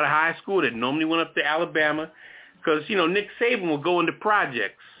coming out of high school that normally went up to Alabama, because, Nick Saban will go into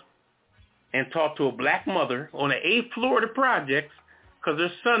projects and talk to a black mother on the 8th floor of the projects because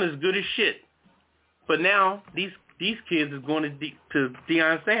their son is good as shit. But now these kids is going to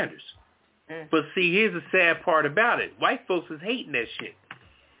Deion Sanders. But see, here's the sad part about it. White folks is hating that shit,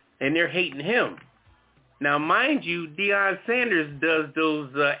 and they're hating him. Now, mind you, Deion Sanders does those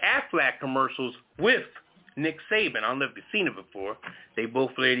Aflac commercials with Nick Saban. I don't know if you've seen it before. They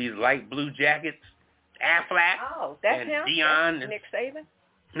both wear these light blue jackets. Aflac. Oh, that's and him? Deion. That's Nick Saban?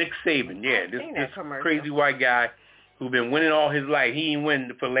 Nick Saban, yeah. This commercial. Crazy white guy who's been winning all his life. He ain't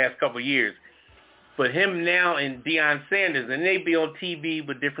winning for the last couple of years. But him now and Deion Sanders, and they be on TV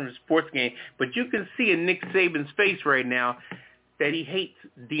with different sports games. But you can see in Nick Saban's face right now that he hates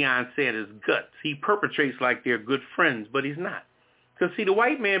Deion Sanders' guts. He perpetrates like they're good friends, but he's not. Because, see, the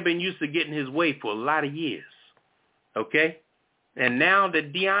white man been used to getting his way for a lot of years, okay? And now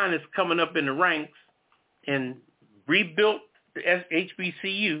that Deion is coming up in the ranks and rebuilt the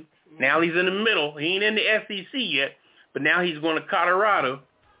HBCU, now he's in the middle. He ain't in the SEC yet, but now he's going to Colorado,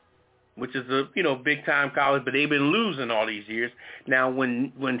 which is a, big-time college, but they've been losing all these years. Now,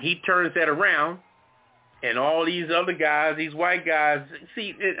 when he turns that around, and all these other guys, these white guys,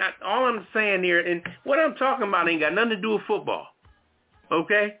 see, all I'm saying here, and what I'm talking about ain't got nothing to do with football,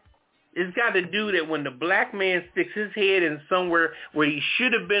 okay? It's got to do that when the black man sticks his head in somewhere where he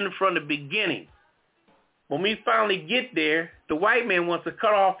should have been from the beginning, when we finally get there, the white man wants to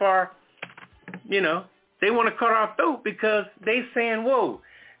cut off our, they want to cut our throat because they saying, whoa,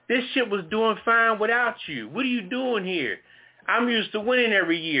 this shit was doing fine without you. What are you doing here? I'm used to winning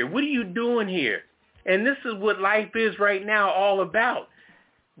every year. What are you doing here? And this is what life is right now all about.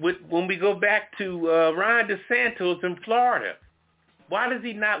 When we go back to Ron DeSantis in Florida, why does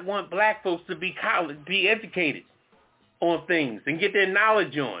he not want black folks to be educated on things and get their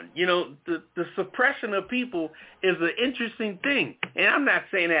knowledge on? The suppression of people is an interesting thing. And I'm not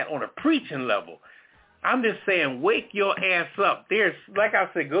saying that on a preaching level. I'm just saying wake your ass up. There's, like I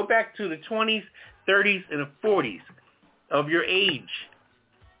said, go back to the 20s, 30s, and the 40s of your age.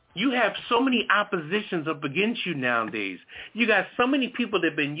 You have so many oppositions up against you nowadays. You got so many people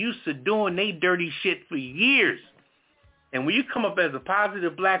that have been used to doing they dirty shit for years. And when you come up as a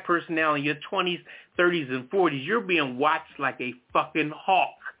positive black person now in your 20s, 30s, and 40s, you're being watched like a fucking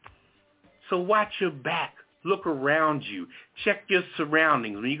hawk. So watch your back. Look around you. Check your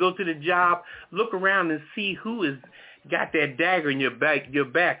surroundings. When you go to the job, look around and see who has got that dagger in your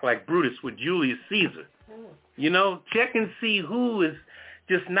back like Brutus with Julius Caesar. Check and see who is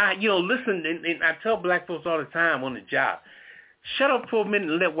just not, listen. And I tell black folks all the time on the job, shut up for a minute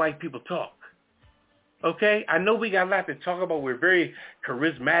and let white people talk. Okay? I know we got a lot to talk about. We're very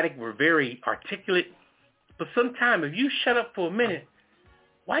charismatic. We're very articulate. But sometimes if you shut up for a minute,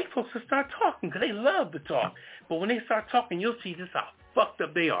 white folks will start talking because they love to talk. But when they start talking, you'll see just how fucked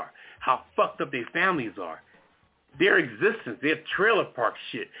up they are, how fucked up their families are, their existence, their trailer park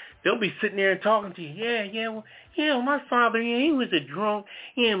shit. They'll be sitting there and talking to you. Well, my father, he was a drunk.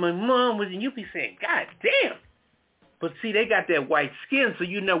 My mom was, and you'll be saying, God damn. But see, they got that white skin, so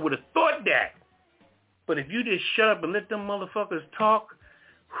you never would have thought that. But if you just shut up and let them motherfuckers talk,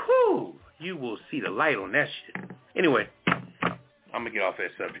 you will see the light on that shit. Anyway, I'm going to get off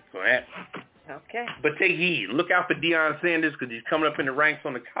that subject. Go ahead. Okay. But take heed. Look out for Deion Sanders because he's coming up in the ranks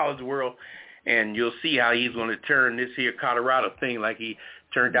on the college world, and you'll see how he's going to turn this here Colorado thing like he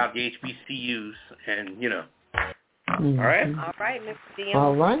turned out the HBCUs, and, you know. Mm-hmm. All right? All right, Mr. Deion.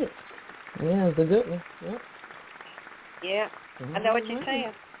 All right. Yeah, it's a good one. Yep. Yeah, I know what you're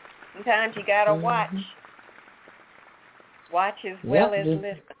saying. Sometimes you got to watch. Watch as well as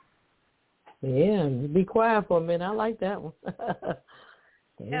listen. Yeah, be quiet for a minute. I like that one.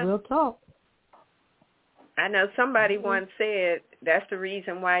 We'll talk. I know somebody once said that's the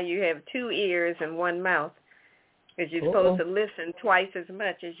reason why you have 2 ears and 1 mouth, because you're supposed to listen twice as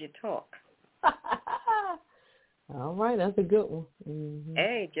much as you talk. All right, that's a good one. Mm-hmm.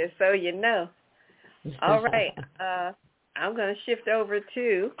 Hey, just so you know. All right, I'm going to shift over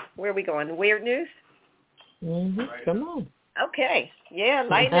to, where are we going, Weird News? Mm-hmm. Come on. Okay. Yeah,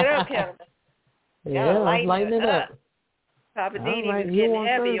 lighten it up, Kevin. Yeah, lighten it up. Papa Didi was getting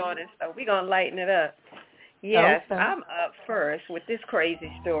heavy on it, so we're going to lighten it up. Yes, okay. I'm up first with this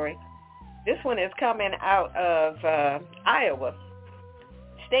crazy story. This one is coming out of Iowa.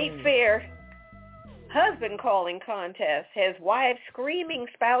 State Fair husband calling contest has wives screaming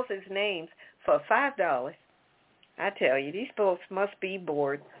spouses' names for $5. I tell you, these folks must be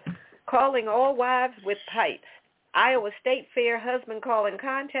bored. Calling all wives with pipes. Iowa State Fair husband calling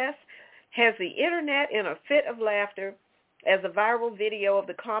contest has the internet in a fit of laughter as a viral video of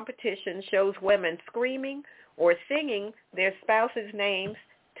the competition shows women screaming or singing their spouses' names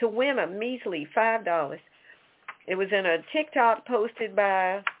to win a measly $5. It was in a TikTok posted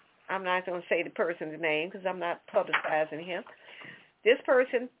by, I'm not going to say the person's name because I'm not publicizing him. This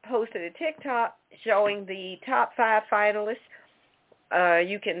person posted a TikTok showing the top 5 finalists.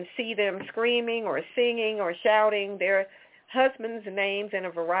 You can see them screaming or singing or shouting their husbands' names in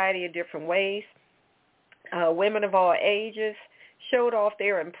a variety of different ways. Women of all ages showed off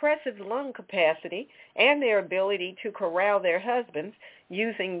their impressive lung capacity and their ability to corral their husbands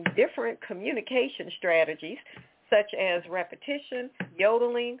using different communication strategies such as repetition,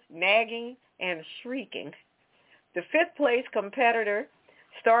 yodeling, nagging, and shrieking. The 5th place competitor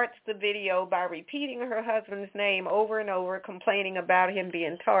starts the video by repeating her husband's name over and over, complaining about him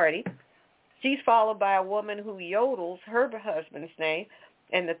being tardy. She's followed by a woman who yodels her husband's name,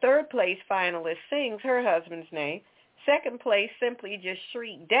 and the 3rd place finalist sings her husband's name. 2nd place simply just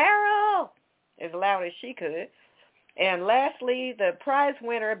shrieked, "Daryl!" as loud as she could. And lastly, the prize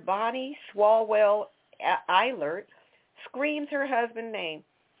winner, Bonnie Swalwell Eilert, screams her husband's name.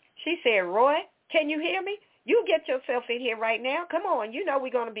 She said, "Roy, can you hear me? You get yourself in here right now. Come on. You know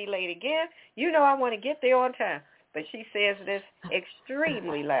we're going to be late again. You know I want to get there on time." But she says this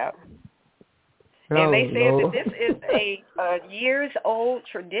extremely loud. And they said that this is a years-old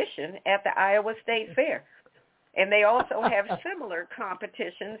tradition at the Iowa State Fair. And they also have similar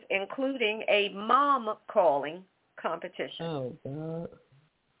competitions, including a mom calling competition. Oh, God.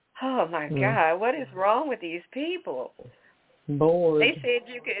 Oh, my God. What is wrong with these people? Bored. They said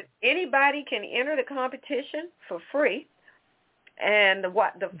anybody can enter the competition for free. And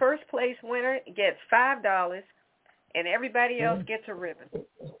the first place winner gets $5, and everybody else gets a ribbon.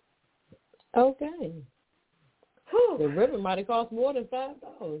 Okay. Whew. The ribbon might have cost more than $5.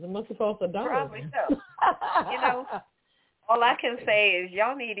 It must have cost $1. Probably so. All I can say is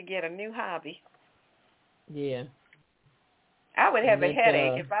y'all need to get a new hobby. Yeah. I would have a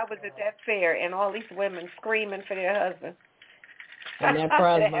headache if I was at that fair and all these women screaming for their husbands. And that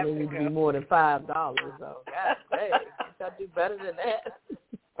prize money would be more than $5. So, God dang, you got to do better than that.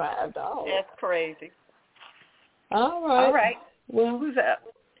 $5. That's crazy. All right. Well, who's up?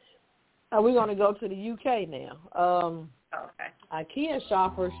 We're going to go to the UK now. Okay. IKEA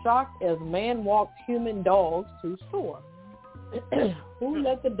shoppers shocked as man walked human dogs to store. Who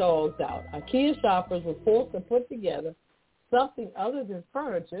let the dogs out? IKEA shoppers were forced to put together something other than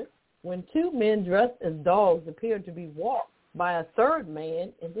furniture when 2 men dressed as dogs appeared to be walked by a 3rd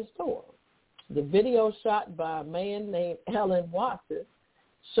man in the store. The video shot by a man named Alan Watson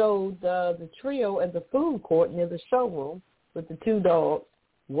showed the trio at the food court near the showroom with the 2 dogs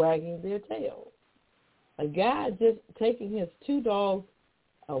wagging their tails. A guy just taking his 2 dogs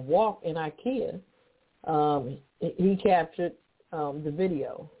a walk in IKEA, he captured the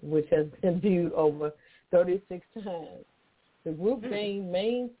video, which has been viewed over 36 times. The group gained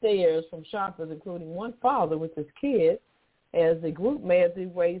main stares from shoppers, including one father with his kid, as the group made their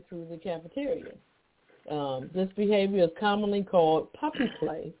way through the cafeteria. This behavior is commonly called puppy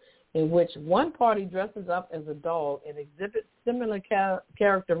play, in which one party dresses up as a dog and exhibits similar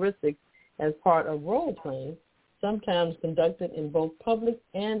characteristics as part of role-playing, sometimes conducted in both public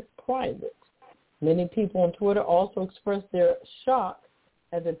and private. Many people on Twitter also expressed their shock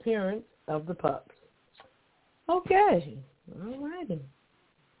at the appearance of the pups. Okay. All righty.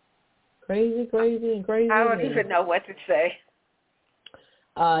 Crazy. I don't even know what to say.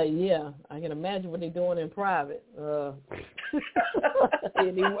 Yeah, I can imagine what they're doing in private.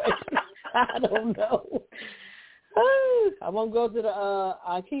 Anyway, I don't know. I won't go to the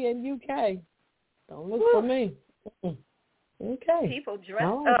IKEA in UK. Don't look for me. Okay. People dressed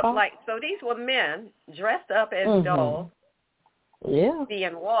up like, so these were men dressed up as dolls. Yeah.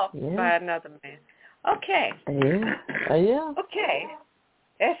 Being walked by another man. Okay. Yeah. Okay.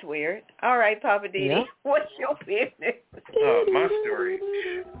 That's weird. All right, Papa Didi. Yeah. What's your business? My story.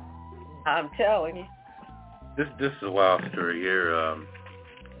 I'm telling you. This is a wild story here.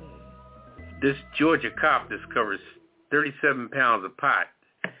 This Georgia cop discovers 37 pounds of pot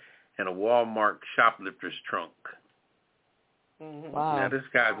in a Walmart shoplifter's trunk. Wow. Now, this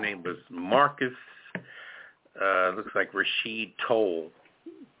guy's name was Marcus, looks like Rashid Toll,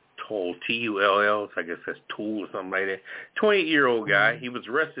 Tull, I guess that's Tool or something like that. 28-year-old guy. He was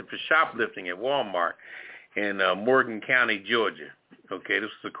arrested for shoplifting at Walmart in Morgan County, Georgia. Okay,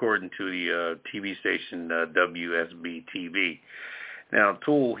 this was according to the TV station WSB-TV. Now,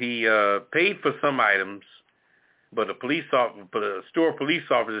 Tool, he paid for some items, but a store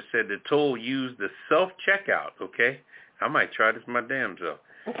police officer said that Toll used the self-checkout, okay? I might try this my damn self.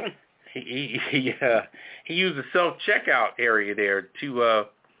 He used the self-checkout area there to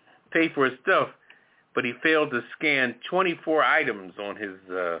pay for his stuff, but he failed to scan 24 items on his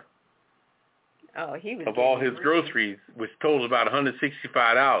of all his groceries, which totaled about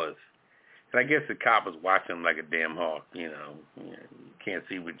 $165. And I guess the cop was watching him like a damn hawk. You can't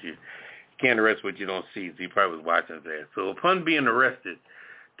see can't arrest what you don't see. So he probably was watching that. So upon being arrested,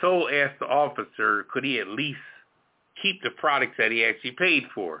 Toll asked the officer, could he at least keep the products that he actually paid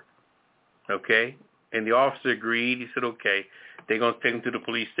for? Okay, and the officer agreed. He said, okay. They're going to take him to the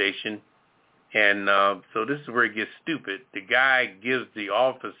police station. And so this is where it gets stupid. The guy gives the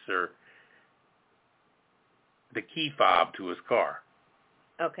officer the key fob to his car.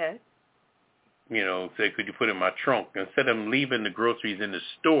 Okay. Say, could you put it in my trunk? Instead of him leaving the groceries in the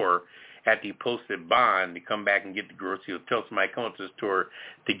store at the posted bond to come back and get the groceries, he'll tell somebody come up to the store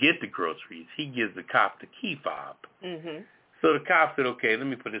to get the groceries. He gives the cop the key fob. Mm-hmm. So the cop said, okay, let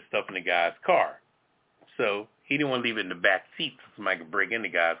me put this stuff in the guy's car. So he didn't want to leave it in the back seat so somebody could break in the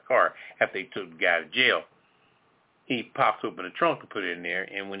guy's car after they took the guy to jail. He pops open the trunk to put it in there,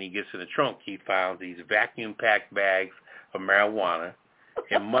 and when he gets in the trunk, he finds these vacuum-packed bags of marijuana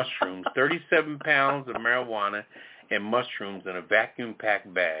and mushrooms, 37 pounds of marijuana and mushrooms in a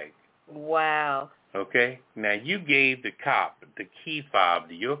vacuum-packed bag. Wow. Okay? Now, you gave the cop the key fob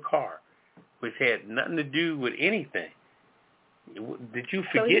to your car, which had nothing to do with anything. Did you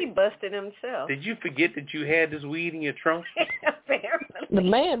forget? So he busted himself. Did you forget that you had this weed in your trunk? Apparently. The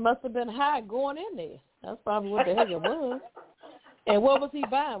man must have been high going in there. That's probably what the heck it was. And what was he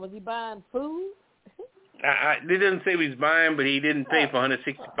buying? Was he buying food? It didn't say he was buying, but he didn't pay for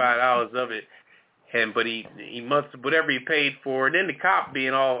 $165 of it. But he must have, whatever he paid for. And then the cop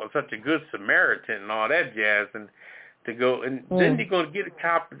being all such a good Samaritan and all that jazz, and to go and then you're going to get a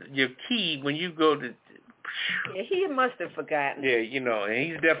cop your key when you go to. Yeah, he must have forgotten. Yeah, and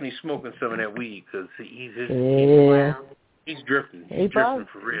he's definitely smoking some of that weed because he's drifting. He's drifting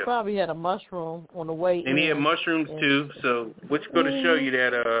for real. He probably had a mushroom on the way and he had mushrooms too, so which go to show you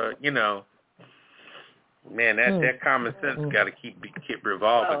that, man, that common sense got to keep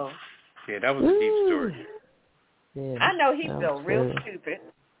revolving. Oh. Yeah, that was a deep story. Yeah, I know he felt real stupid.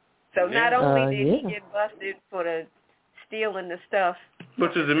 So not only did he get busted for the stealing the stuff,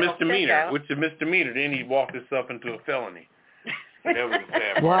 which is a misdemeanor, then he walked himself into a felony. That was a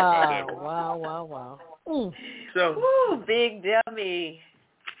sad part about that. Wow. So, big dummy.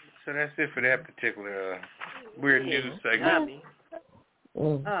 So that's it for that particular weird news segment.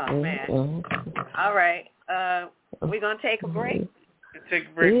 Oh, man. All right. We're going to take a break. Take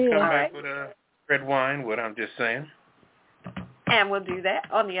a break and come back with red wine, what I'm just saying. And we'll do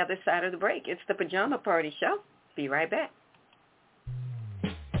that on the other side of the break. It's the Pajama Party Show. Be right back.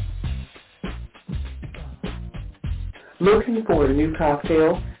 Looking for a new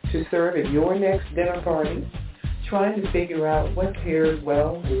cocktail to serve at your next dinner party? Trying to figure out what pairs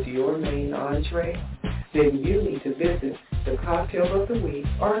well with your main entree? Then you need to visit the Cocktail of the Week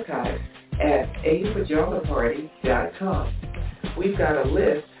archive at apajamaparty.com. We've got a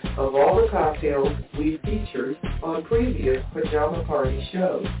list of all the cocktails we've featured on previous Pajama Party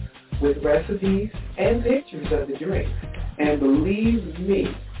shows with recipes and pictures of the drinks. And believe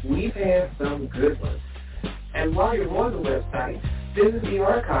me, we've had some good ones. And while you're on the website, Visit the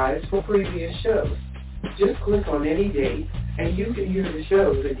archives for previous shows. Just click on any date and you can hear the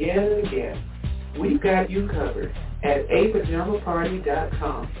shows again and again. We've got you covered at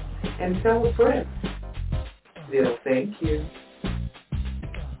apajamaparty.com. And tell a friend. They'll thank you.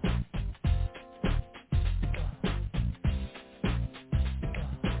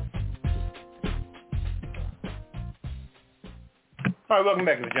 All right, welcome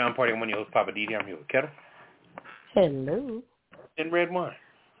back to the John Party. I'm one of your hosts, Papa Didi. I'm here with Kettle. Hello. And Red Wine.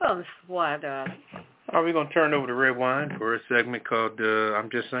 Well, it's what? All right, we're going to turn over to Red Wine for a segment called I'm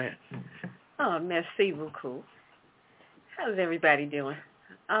Just Saying. Oh, merci beaucoup. How's everybody doing?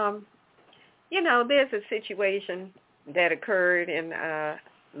 There's a situation that occurred in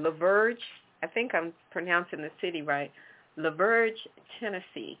La Verge. I think I'm pronouncing the city right. La Verge,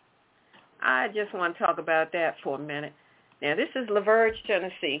 Tennessee. I just want to talk about that for a minute. Now, this is La Verge,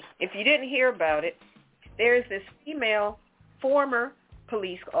 Tennessee. If you didn't hear about it, there's this female former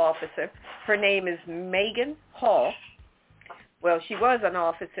police officer. Her name is Megan Hall. Well, she was an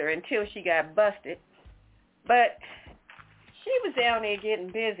officer until she got busted. But she was down there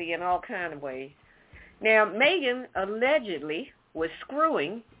getting busy in all kind of ways. Now, Megan allegedly was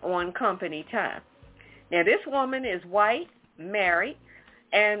screwing on company time. Now, this woman is white, married,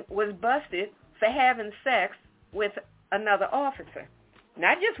 and was busted for having sex with another officer.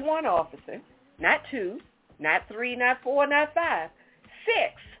 Not just one officer, not two, not three, not four, not five,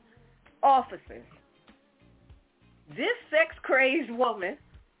 6 officers. This sex-crazed woman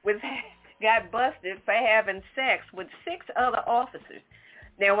got busted for having sex with 6 other officers.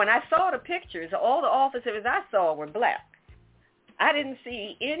 Now, when I saw the pictures, all the officers I saw were black. I didn't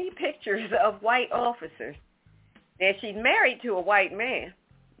see any pictures of white officers. Now, she's married to a white man,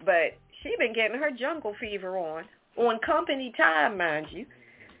 but she's been getting her jungle fever on company time, mind you.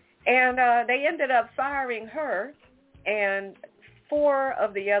 And they ended up firing her and 4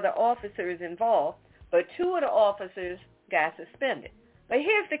 of the other officers involved, but 2 of the officers got suspended. But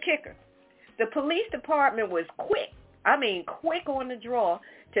here's the kicker. The police department was quick on the draw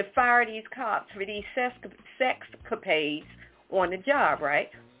to fire these cops for these sexcapades on the job,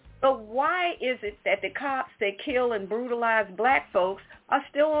 right? But why is it that the cops that kill and brutalize black folks are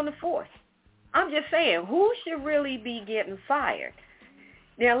still on the force? I'm just saying, who should really be getting fired?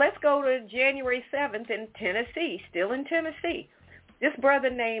 Now, let's go to January 7th in Tennessee, still in Tennessee. This brother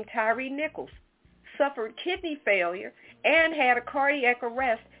named Tyree Nichols suffered kidney failure and had a cardiac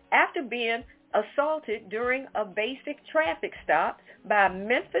arrest after being assaulted during a basic traffic stop by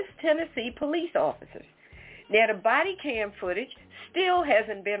Memphis, Tennessee police officers. Now, the body cam footage still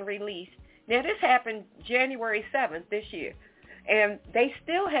hasn't been released. Now, this happened January 7th this year, and they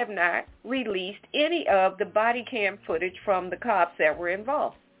still have not released any of the body cam footage from the cops that were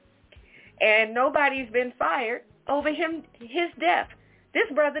involved. And nobody's been fired over his death. This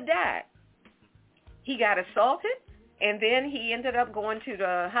brother died. He got assaulted, and then he ended up going to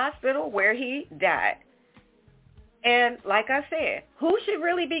the hospital where he died. And like I said, who should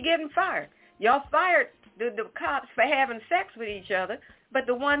really be getting fired? Y'all fired the cops for having sex with each other, but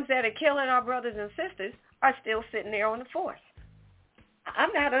the ones that are killing our brothers and sisters are still sitting there on the force.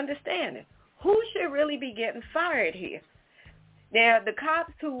 I'm not understanding. Who should really be getting fired here? Now, the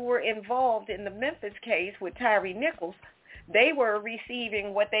cops who were involved in the Memphis case with Tyree Nichols, they were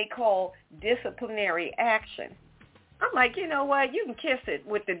receiving what they call disciplinary action. I'm like, you know what? You can kiss it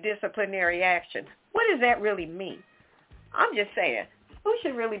with the disciplinary action. What does that really mean? I'm just saying, who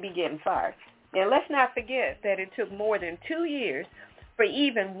should really be getting fired? Now, let's not forget that it took more than 2 years for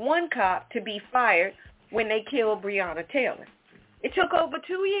even one cop to be fired when they killed Breonna Taylor. It took over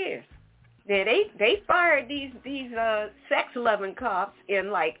 2 years. Now, they fired these sex-loving cops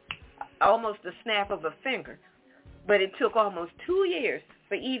in like almost the snap of a finger. But it took almost 2 years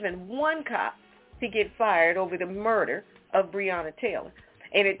for even one cop to get fired over the murder of Breonna Taylor.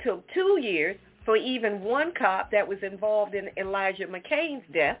 And it took 2 years for even one cop that was involved in Elijah McCain's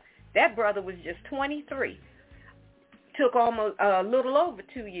death. That brother was just 23. Took almost a little over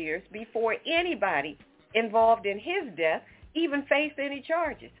 2 years before anybody involved in his death even faced any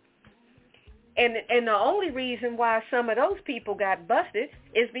charges. And the only reason why some of those people got busted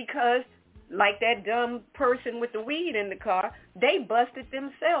is because, like that dumb person with the weed in the car, they busted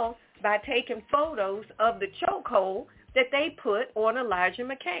themselves by taking photos of the chokehold that they put on Elijah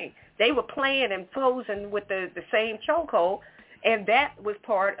McCain. They were playing and posing with the same chokehold, and that was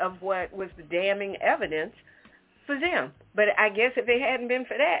part of what was the damning evidence for them. But I guess if it hadn't been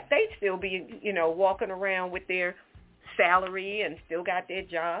for that, they'd still be, walking around with their salary and still got their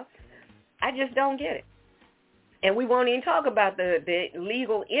job. I just don't get it. And we won't even talk about the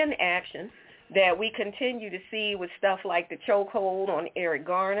legal inaction that we continue to see with stuff like the chokehold on Eric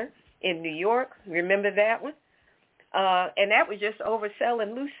Garner in New York. Remember that one? And that was just over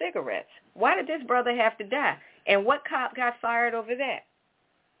selling loose cigarettes. Why did this brother have to die? And what cop got fired over that?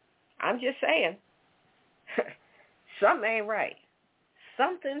 I'm just saying, something ain't right.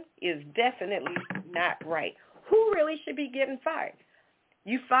 Something is definitely not right. Who really should be getting fired?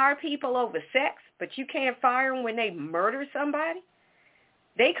 You fire people over sex, but you can't fire them when they murder somebody?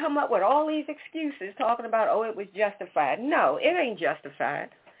 They come up with all these excuses talking about, oh, it was justified. No, it ain't justified.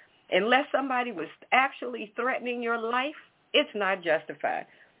 Unless somebody was actually threatening your life, it's not justified.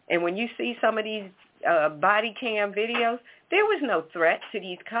 And when you see some of these body cam videos, there was no threat to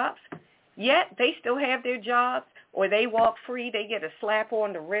these cops. Yet they still have their jobs, or they walk free, they get a slap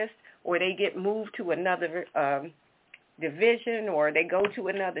on the wrist, or they get moved to another division, or they go to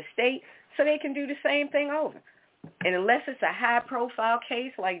another state so they can do the same thing over. And unless it's a high-profile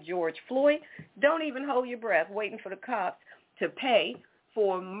case like George Floyd, don't even hold your breath waiting for the cops to pay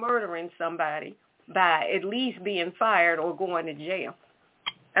for murdering somebody by at least being fired or going to jail.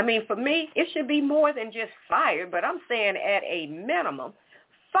 I mean, for me, it should be more than just fired, but I'm saying at a minimum,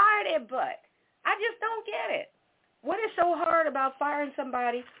 fire their butt. I just don't get it. What is so hard about firing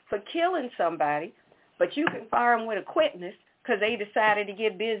somebody for killing somebody, but you can fire them with a quickness because they decided to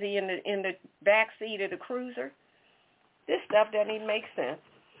get busy in the back seat of the cruiser? This stuff doesn't even make sense.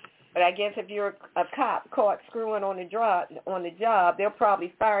 But I guess if you're a cop caught screwing on the job, they'll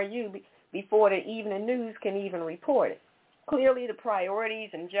probably fire you before the evening news can even report it. Clearly, the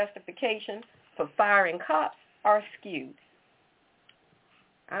priorities and justifications for firing cops are skewed.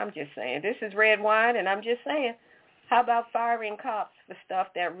 I'm just saying, this is red wine, and I'm just saying, how about firing cops for stuff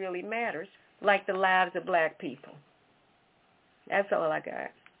that really matters, like the lives of black people? That's all I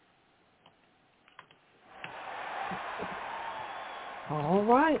got. All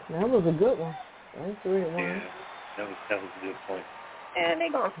right. That was a good one. Thanks, red wine. Yeah, that was a good point. And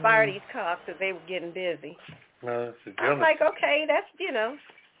they're going to fire these cops because they were getting busy. No, that's a good I'm like, okay, that's, Yeah,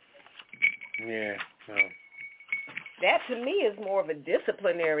 no. That to me is more of a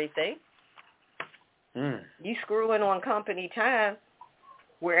disciplinary thing. You screwing on company time,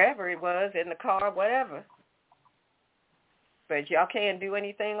 wherever it was, in the car, whatever. But y'all can't do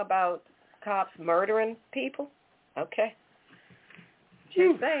anything about cops murdering people? Okay.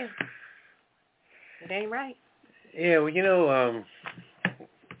 Just saying. It ain't right. Yeah, well,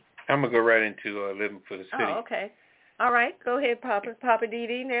 I'm going to go right into Living for the City. Oh, okay. All right. Go ahead, Papa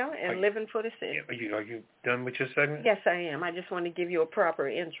DD now, and Living for the City. Are you done with your segment? Yes, I am. I just want to give you a proper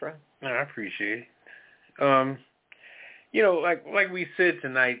intro. No, I appreciate it. Like we said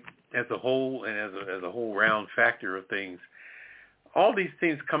tonight, as a whole and as a whole round factor of things, all these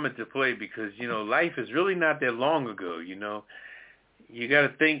things come into play because, life is really not that long ago, You got to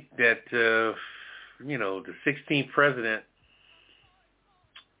think that, the 16th president,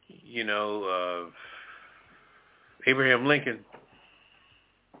 Abraham Lincoln,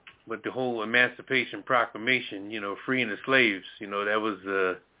 with the whole Emancipation Proclamation, freeing the slaves, that was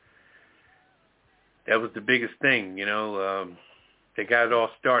the biggest thing, that got it all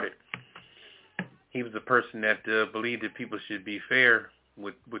started. He was the person that believed that people should be fair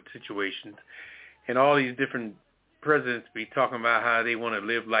with situations. And all these different presidents be talking about how they want to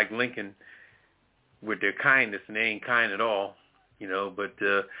live like Lincoln with their kindness, and they ain't kind at all, But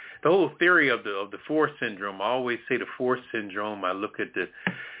the whole theory of the Force syndrome, I always say the Force syndrome. I look at the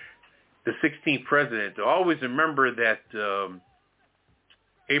 16th president. I always remember that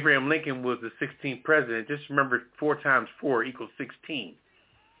Abraham Lincoln was the 16th president. Just remember 4 times 4 equals 16.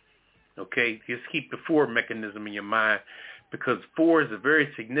 Okay, just keep the 4 mechanism in your mind, because 4 is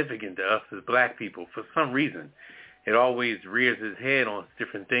very significant to us as black people. For some reason, it always rears its head on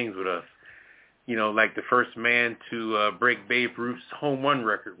different things with us. Like the first man to break Babe Ruth's home run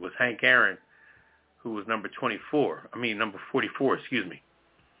record was Hank Aaron, who was number 44, excuse me.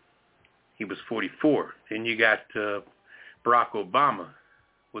 He was 44. Then you got Barack Obama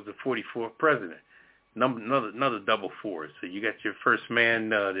was the 44th president. Another double 4. So you got your first man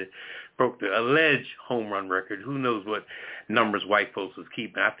that broke the alleged home run record. Who knows what numbers white folks was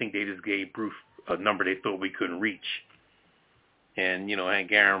keeping. I think they just gave Bruce a number they thought we couldn't reach. And,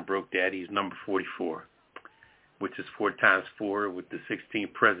 Hank Aaron broke that. He's number 44, which is 4 times 4 with the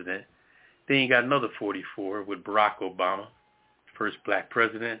 16th president. Then you got another 44 with Barack Obama, first black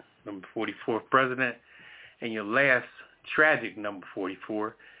president, number 44th president. And your last tragic number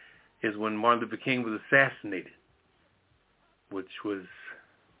 44 is when Martin Luther King was assassinated, which was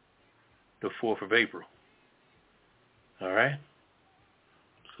the 4th of April. All right?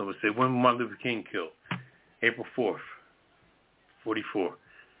 So we say, when Martin Luther King killed? April 4th, 44.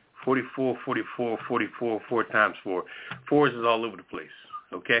 44, 44, 44, 4 times 4. 4s is all over the place,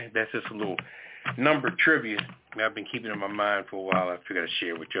 okay? That's just a little number trivia I've been keeping in my mind for a while. I figured I'd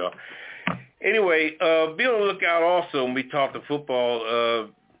share with y'all. Anyway, be on the lookout also when we talk to football.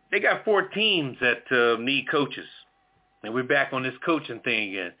 They got 4 teams that need coaches. And we're back on this coaching thing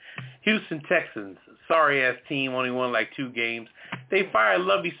again. Houston Texans, sorry-ass team, only won like 2 games. They fired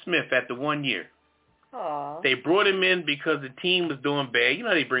Lovie Smith after 1 year. Aww. They brought him in because the team was doing bad. You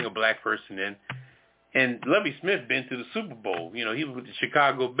know they bring a black person in. And Lovie Smith been to the Super Bowl. You know, he was with the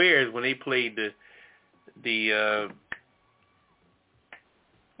Chicago Bears when they played the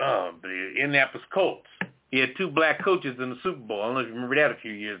Indianapolis Colts. He had 2 black coaches in the Super Bowl. I don't know if you remember that a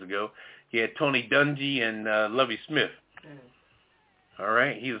few years ago. He had Tony Dungy and Lovie Smith. All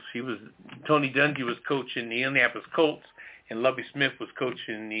right, he was Tony Dungy was coaching the Indianapolis Colts, and Lovie Smith was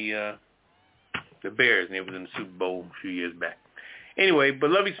coaching the Bears, and they was in the Super Bowl a few years back. Anyway,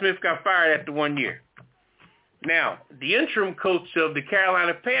 but Lovie Smith got fired after 1 year. Now, the interim coach of the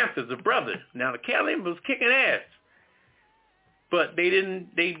Carolina Panthers, a brother. Now, the Carolina was kicking ass, but they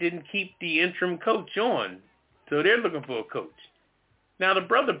didn't keep the interim coach on, so they're looking for a coach. Now, the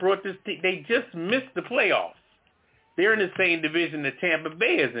brother brought this team. They just missed the playoffs. They're in the same division that Tampa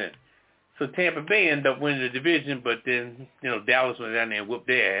Bay is in. So Tampa Bay ended up winning the division, but then, Dallas went down there and whooped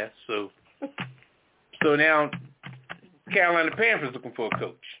their ass. So now Carolina Panthers looking for a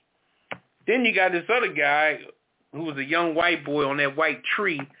coach. Then you got this other guy who was a young white boy on that white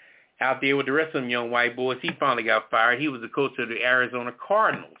tree out there with the rest of them young white boys. He finally got fired. He was the coach of the Arizona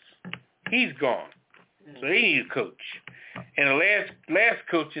Cardinals. He's gone. So they need a coach. And the last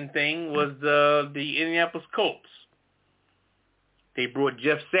coaching thing was the Indianapolis Colts. They brought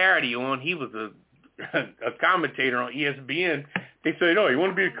Jeff Saturday on. He was a commentator on ESPN. They said, "Oh, you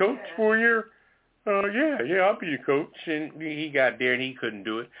want to be a coach for a year?" Yeah, I'll be a coach. And he got there and he couldn't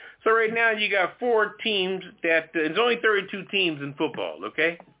do it. So right now you got 4 teams there's only 32 teams in football,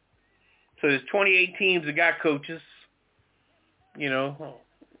 okay? So there's 28 teams that got coaches,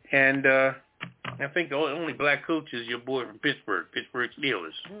 and I think the only black coach is your boy from Pittsburgh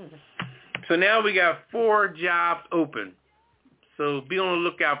Steelers. So now we got 4 jobs open. So be on the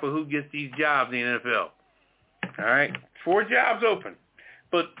lookout for who gets these jobs in the NFL. All right? 4 jobs open.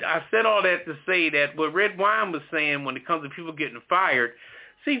 But I said all that to say that what Red Wine was saying when it comes to people getting fired,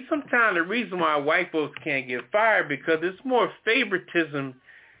 see, sometimes the reason why white folks can't get fired because it's more favoritism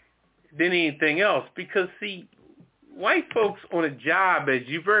than anything else. Because, see, white folks on a job, as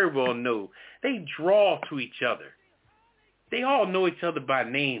you very well know, they draw to each other. They all know each other by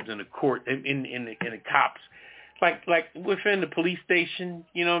names in the court, in the cops. Like within the police station,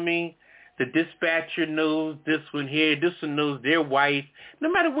 you know what I mean? The dispatcher knows this one here. This one knows their wife.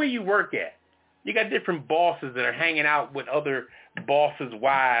 No matter where you work at, you got different bosses that are hanging out with other bosses'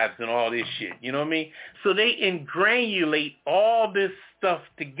 wives and all this shit. You know what I mean? So they ingranulate all this stuff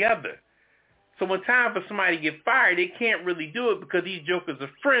together. So when time for somebody to get fired, they can't really do it because these jokers are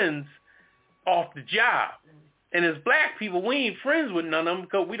friends off the job. And as black people, we ain't friends with none of them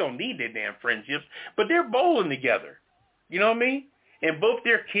because we don't need their damn friendships. But they're bowling together. You know what I mean? And both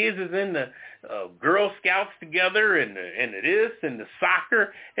their kids is in the Girl Scouts together and the this and the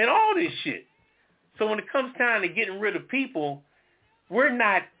soccer and all this shit. So when it comes time to getting rid of people, we're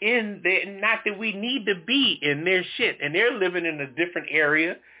not in there. Not that we need to be in their shit. And they're living in a different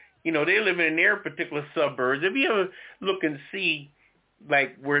area. They're living in their particular suburbs. If you ever look and see,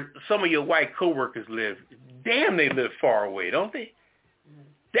 like, where some of your white coworkers live, damn, they live far away, don't they?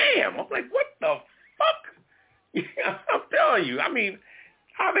 Damn. I'm like, what the fuck? I'm telling you. I mean,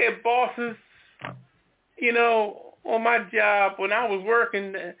 I've had bosses, on my job when I was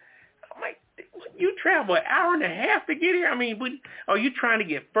working. I'm like, you travel an hour and a half to get here? I mean, are you trying to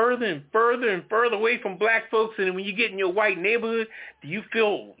get further and further and further away from black folks? And when you get in your white neighborhood,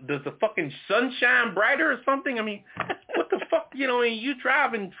 does the fucking sun shine brighter or something? I mean, what the fuck? You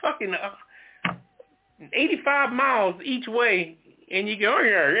driving fucking 85 miles each way, and you go,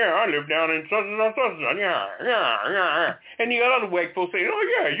 yeah, I live down in such and such, yeah. And you got other white folks saying, oh,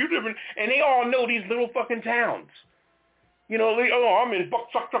 yeah, you live in, and they all know these little fucking towns. I'm in Buck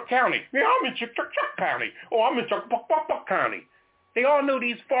County. Yeah, I'm in Chuck County. Oh, I'm in Buck County. They all know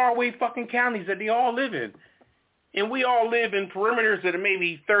these faraway fucking counties that they all live in. And we all live in perimeters that are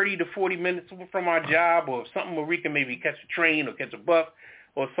maybe 30 to 40 minutes from our job or something where we can maybe catch a train or catch a bus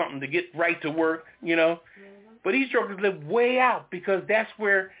or something to get right to work, But these jokers live way out because that's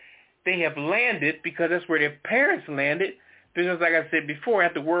where they have landed, because that's where their parents landed. Because like I said before,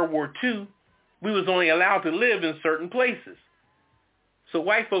 after World War II, we was only allowed to live in certain places. So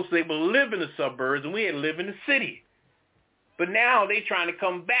white folks were able to live in the suburbs and we had to live in the city. But now they trying to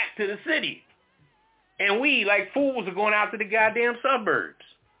come back to the city. And we, like fools, are going out to the goddamn suburbs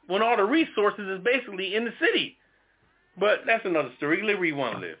when all the resources is basically in the city. But that's another story. Live where you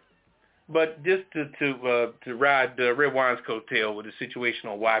want to live. But just to ride Red Wine's coattail with the situation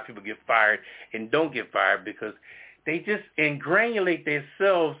on why people get fired and don't get fired, because they just ingranulate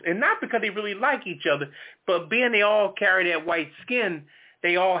themselves, and not because they really like each other, but being they all carry that white skin,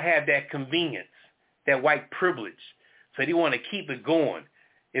 they all have that convenience, that white privilege. So they want to keep it going.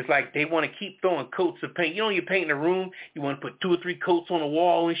 It's like they want to keep throwing coats of paint. You know, you're painting a room, you want to put 2 or 3 coats on the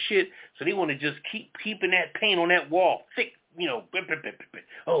wall and shit. So they want to just keep keeping that paint on that wall thick, you know.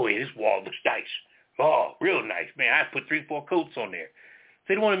 Oh, yeah, this wall looks nice. Oh, real nice, man. I put 3, 4 coats on there.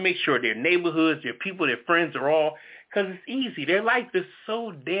 So they want to make sure their neighborhoods, their people, their friends are all, because it's easy. Their life is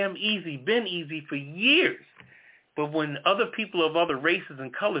so damn easy, been easy for years. But when other people of other races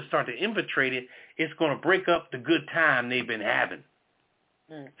and colors start to infiltrate it, it's going to break up the good time they've been having.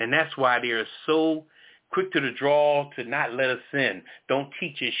 And that's why they're so quick to the draw to not let us in. Don't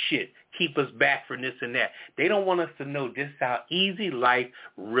teach us shit. Keep us back from this and that. They don't want us to know just how easy life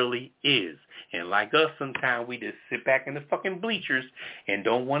really is. And like us, sometimes we just sit back in the fucking bleachers and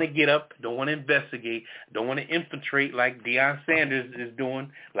don't want to get up, don't want to investigate, don't want to infiltrate like Deion Sanders is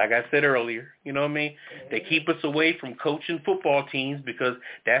doing, like I said earlier. You know what I mean? They keep us away from coaching football teams because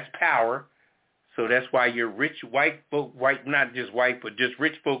that's power. So that's why your rich white folk, not just white, but just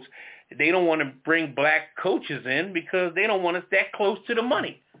rich folks, they don't want to bring black coaches in because they don't want us that close to the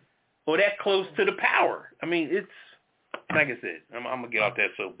money or that close to the power. I mean, it's, like I said, I'm going to get off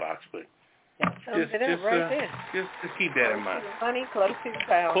that soapbox, but just keep that in mind. Money close to the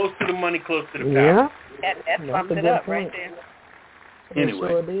power. Close to the money, close to the power. Yeah. That sums it up right there. Anyway.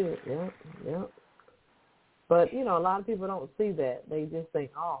 Sure did, yeah. But, you know, a lot of people don't see that. They just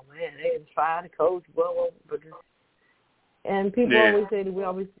think, oh, man, they didn't fire the coach, blah, blah, blah. And people always say that we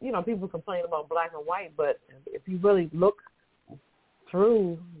always, you know, people complain about black and white, but if you really look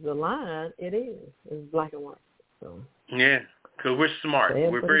through the line, it is. It's black and white. So. Yeah, because we're smart.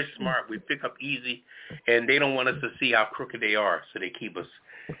 We're very smart. We pick up easy, and they don't want us to see how crooked they are, so they keep us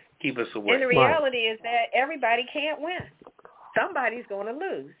away. And the reality is that everybody can't win. Somebody's going to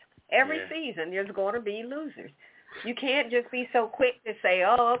lose. Every season, there's going to be losers. You can't just be so quick to say,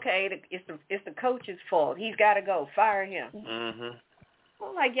 "Oh, okay, it's the coach's fault. He's got to go. Fire him." Mm-hmm.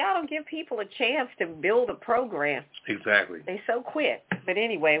 Well, like y'all don't give people a chance to build a program. Exactly. They so quick. But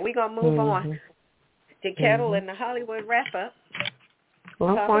anyway, we're gonna move on to Kettle and the Hollywood wrap up.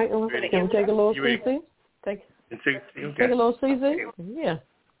 Well, fine. Can we take a little CC? Take a little CC? Yeah.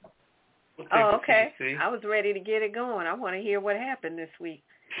 Oh, okay. I was ready to get it going. I want to hear what happened this week.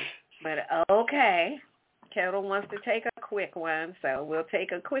 But okay, Kettle wants to take a quick one, so we'll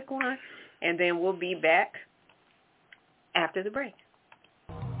take a quick one, and then we'll be back after the break.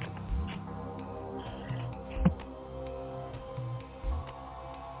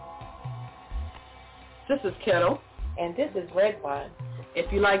 This is Kettle. And this is Red Wine.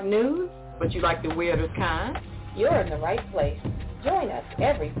 If you like news, but you like the weirdest kind, you're in the right place. Join us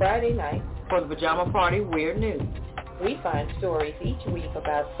every Friday night for the Pajama Party Weird News. We find stories each week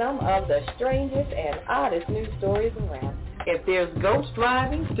about some of the strangest and oddest news stories around. If there's ghosts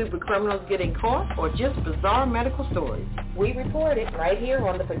driving, stupid criminals getting caught, or just bizarre medical stories, we report it right here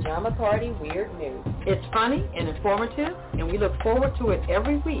on the Pajama Party Weird News. It's funny and informative, and we look forward to it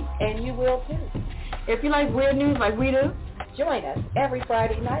every week. And you will too. If you like weird news like we do, join us every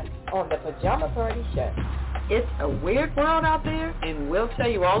Friday night on the Pajama Party Show. It's a weird world out there, and we'll tell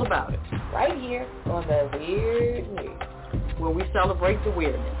you all about it. Right here on the Weird News, where we celebrate the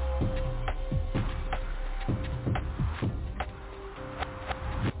weirdness.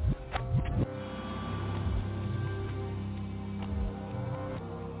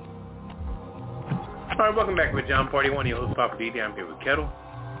 All right, welcome back to Pajama Party. One of your hosts, Papa D. I'm here with Kettle.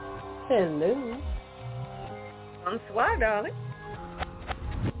 Hello. I'm Swag, darling.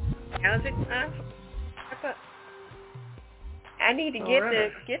 How's it? I need to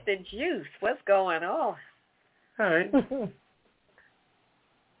get the juice. What's going on? All right.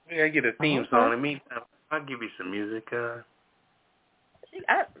 We gotta get a theme song. In the meantime, I'll give you some music. We're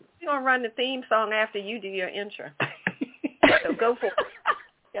gonna run the theme song after you do your intro. So go for it.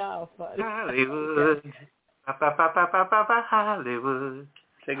 Y'all funny. Hollywood. Hollywood.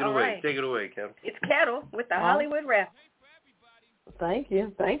 Take it away. Right. Take it away, Kevin. It's Kettle with the Hollywood Rap. Thank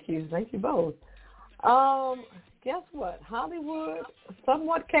you both. Guess what? Hollywood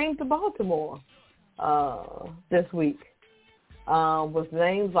somewhat came to Baltimore this week with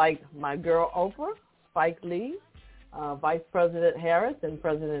names like my girl Oprah, Spike Lee, Vice President Harris and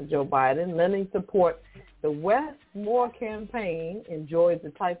President Joe Biden lending support. The Westmore campaign enjoys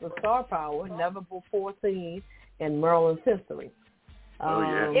the type of star power never before seen in Maryland's history.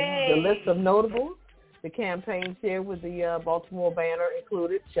 The list of notables the campaign shared with the Baltimore Banner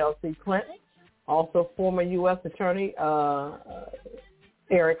included Chelsea Clinton, also former U.S. Attorney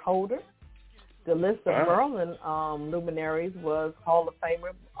Eric Holder. The list of Maryland luminaries was Hall of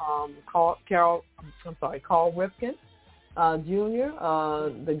Famer Carl Ripken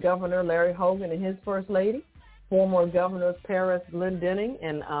Jr., the Governor Larry Hogan and his First Lady, former Governors Paris Glendening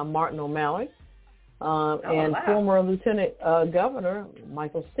and Martin O'Malley, former Lieutenant Governor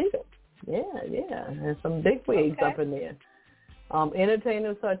Michael Steele. Yeah, and some big wigs up in there.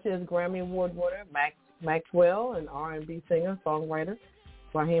 Entertainers such as Grammy Award winner Maxwell and R&B singer, songwriter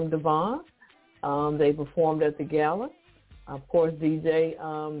Raheem Devon. They performed at the gala. Of course, DJ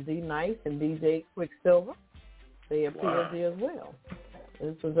D-Nice and DJ Quicksilver. They appeared there as well.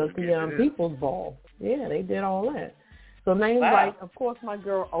 This was at the People's Ball. Yeah, they did all that. So names like, of course, my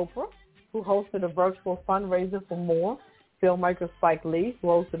girl Oprah, who hosted a virtual fundraiser for more. Filmmaker Spike Lee, who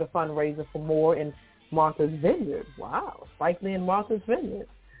hosted a fundraiser for more in Martha's Vineyard. Wow, Spike Lee and Martha's Vineyard.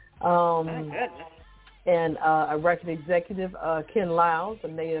 My goodness. And a record executive, Ken Lyles, a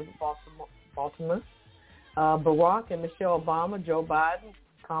native of Baltimore. Barack and Michelle Obama, Joe Biden,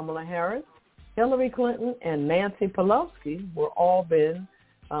 Kamala Harris, Hillary Clinton, and Nancy Pelosi were all been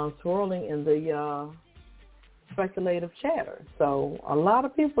swirling in the speculative chatter. So a lot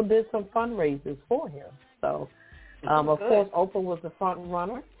of people did some fundraisers for him. So, of course, Oprah was the front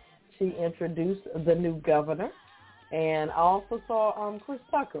runner. She introduced the new governor. And I also saw Chris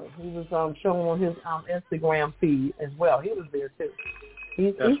Tucker. He was shown on his Instagram feed as well. He was there, too.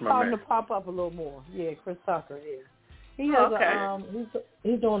 He's starting to pop up a little more. Yeah, Chris Tucker, yeah. He has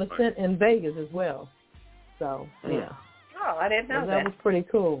he's doing a stint in Vegas as well. So, yeah. Oh, I didn't know that. That was pretty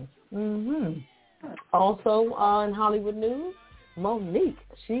cool. Mm-hmm. Also on Hollywood News, Monique,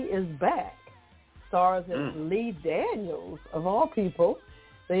 she is back. Stars in Lee Daniels, of all people.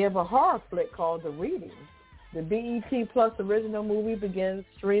 They have a horror flick called The Reading. The BET Plus original movie begins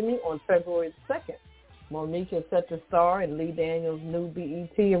streaming on February 2nd. Monique is set to star in Lee Daniels' new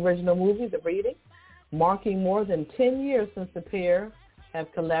BET original movie, The Reading, marking more than 10 years since the pair have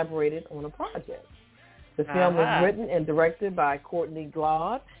collaborated on a project. The film was written and directed by Courtney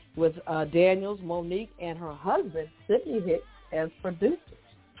Glaude, with Daniels, Monique, and her husband, Sidney Hicks, as producers.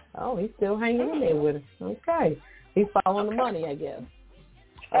 Oh, he's still hanging in there with us. Okay. He's following the money, I guess.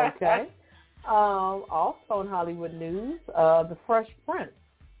 Okay. Also in Hollywood News, The Fresh Prince.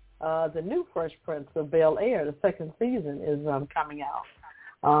 The new Fresh Prince of Bel-Air, the second season, is coming out.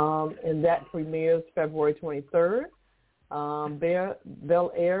 And that premieres February 23rd.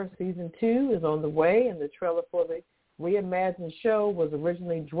 Bel-Air Season 2 is on the way, and the trailer for the reimagined show was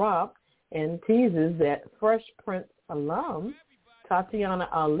originally dropped and teases that Fresh Prince alum Tatiana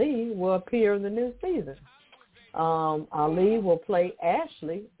Ali will appear in the new season. Ali will play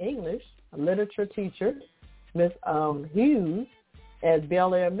Ashley, English, a literature teacher, Miss Hughes, at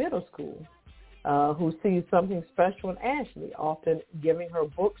Bel-Air Middle School, who sees something special in Ashley, often giving her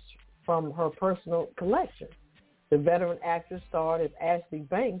books from her personal collection. The veteran actress starred as Ashley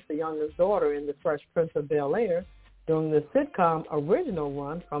Banks, the youngest daughter in The Fresh Prince of Bel-Air, during the sitcom original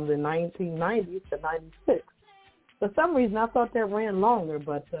run from the 1990s to 96. For some reason, I thought that ran longer,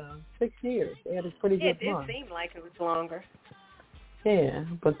 but 6 years. They had a pretty good run. It did seem like it was longer. Yeah,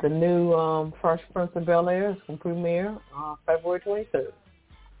 but the new Fresh Prince of Bel-Air is going to premiere February 23rd.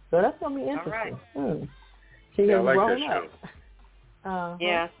 So that's going to be interesting. All right. She has I like grown that up. show.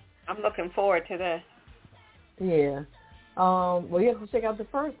 Yeah, I'm looking forward to this. Yeah. Well, you have to check out the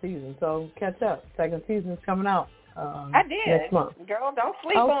first season, so catch up. Second season is coming out I did. next month. Girl, don't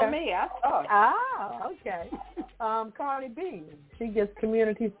sleep on me. I saw it. Ah, okay. Cardi B, she gets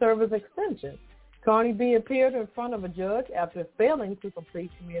community service extension. Cardi B appeared in front of a judge after failing to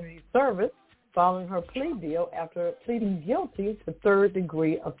complete community service following her plea deal after pleading guilty to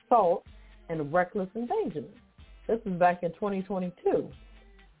third-degree assault and reckless endangerment. This is back in 2022.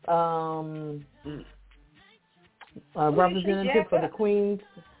 Representative for the Queens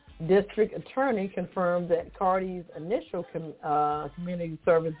District Attorney confirmed that Cardi's initial community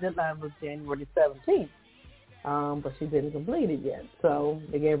service deadline was January 17th, but she didn't complete it yet, so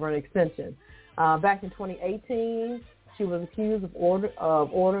they gave her an extension. Back in 2018, she was accused of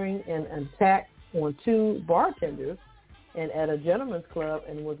ordering an attack on two bartenders and at a gentleman's club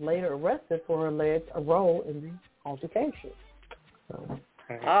and was later arrested for her alleged role in the altercation. So,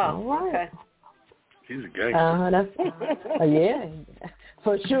 all right. Okay. She's a gangster. Yeah,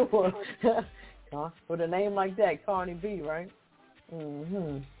 for sure. With a name like that, Cardi B, right?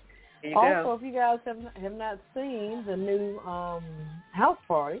 Mm-hmm. Also, if you guys have not seen the new house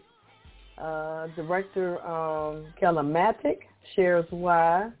party, director Calamatic shares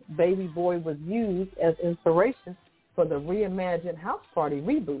why Baby Boy was used as inspiration for the reimagined house party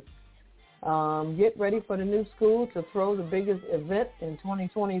reboot. Get ready for the new school to throw the biggest event in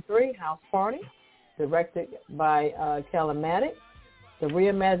 2023, House Party, directed by Calamatic. The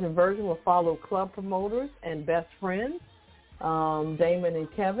reimagined version will follow club promoters and best friends, Damon and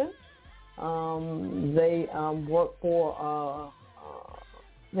Kevin. They work for,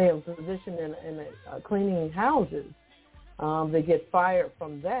 they have a position in cleaning houses. They get fired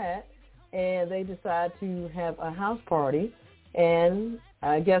from that, and they decide to have a house party. And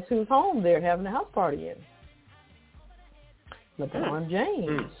guess who's home they're having a house party in? LeBron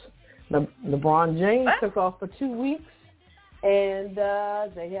James. LeBron James took off for 2 weeks. And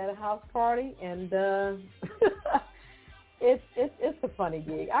they had a house party, and it's a funny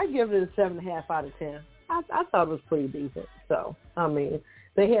gig. I give it a 7.5 out of 10. I thought it was pretty decent. So I mean,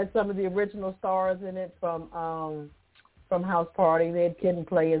 they had some of the original stars in it from House Party. They had Kid and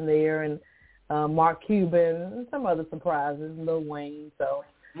Play in there, and Mark Cuban, and some other surprises, Lil Wayne. So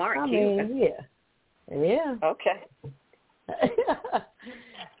Cuban, yeah. Okay.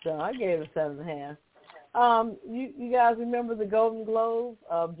 So I gave it a 7.5. You guys remember the Golden Globes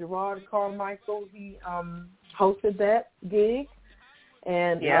of Gerard Carmichael? He hosted that gig,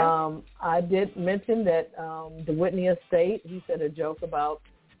 and I did mention that the Whitney estate. He said a joke about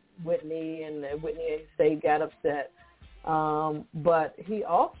Whitney, and the Whitney estate got upset. But he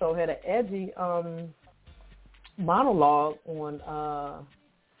also had an edgy monologue on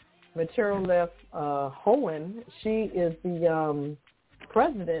Material Left Hohen. She is the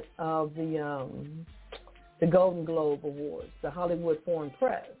president of the Golden Globe Awards, the Hollywood Foreign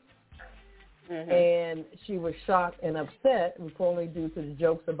Press. Mm-hmm. And she was shocked and upset, reportedly due to the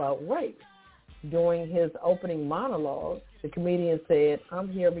jokes about race. During his opening monologue, the comedian said, "I'm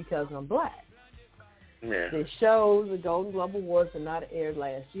here because I'm black." Yeah. The show, the Golden Globe Awards, did not air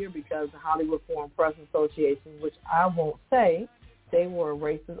last year because the Hollywood Foreign Press Association, which I won't say, they were a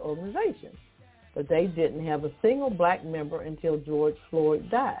racist organization. But they didn't have a single black member until George Floyd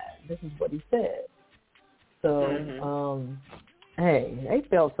died. This is what he said. So, hey, they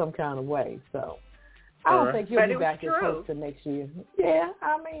felt some kind of way. So, I don't think he'll be back as host next year. Yeah,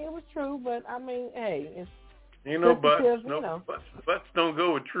 I mean, it was true, but I mean, hey, it's butts don't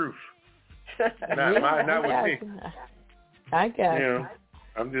go with truth. Not with me. I got you.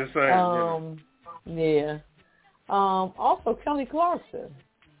 I'm just saying. Yeah. Also, Kelly Clarkson,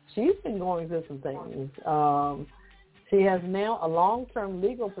 she's been going through some things. She has now a long-term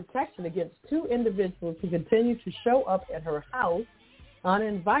legal protection against 2 individuals who continue to show up at her house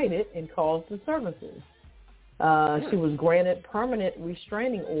uninvited and cause disturbances. She was granted permanent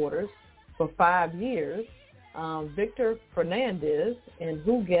restraining orders for 5 years. Victor Fernandez and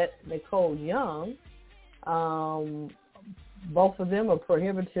Huguette Nicole Young, both of them are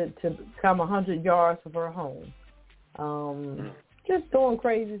prohibited to come 100 yards from her home. Just doing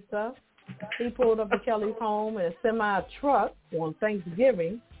crazy stuff. He pulled up at Kelly's home in a semi-truck on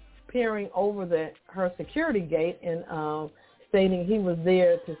Thanksgiving, peering over her security gate and stating he was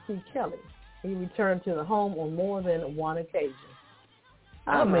there to see Kelly. He returned to the home on more than one occasion.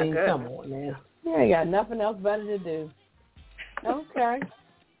 I mean, come on, man. You ain't got nothing else better to do. Okay.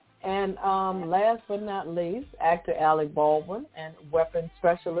 And last but not least, actor Alec Baldwin and weapons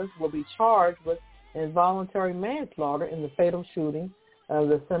specialist will be charged with involuntary manslaughter in the fatal shooting of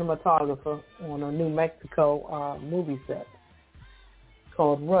the cinematographer on a New Mexico movie set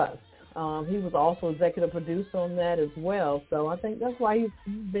called Rust. He was also executive producer on that as well, so I think that's why he's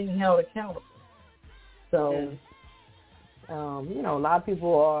being held accountable. So, a lot of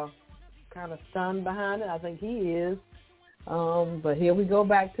people are kind of stunned behind it. I think he is. But here we go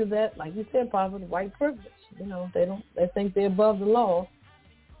back to that, like you said, probably white privilege. They think they're above the law,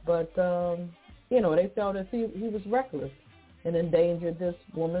 but they felt as he was reckless and endangered this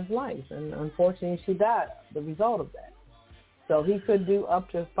woman's life, and unfortunately she died as a result of that. So he could do up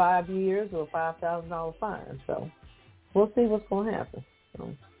to 5 years or $5,000 fine. So we'll see what's going to happen.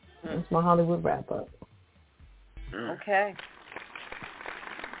 So that's my Hollywood wrap up. Okay.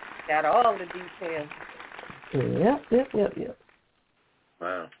 Got all the details. Yep.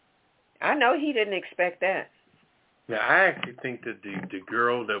 Wow. I know he didn't expect that. Yeah, I actually think that the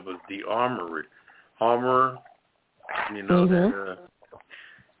girl that was the armorer,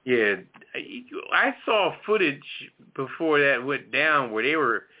 I saw footage before that went down where they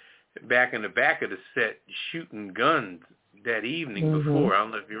were back in the back of the set shooting guns that evening before. I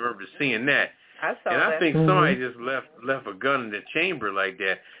don't know if you remember seeing that. I saw and that. I think somebody just left a gun in the chamber like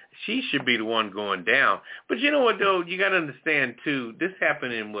that. She should be the one going down. But you know what, though? You got to understand, too, this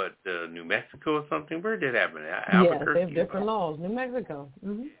happened in, New Mexico or something? Where did it happen? Yeah, they have different laws. New Mexico.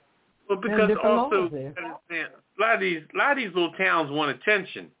 Mm-hmm. Well, because also, you understand, a lot of these little towns want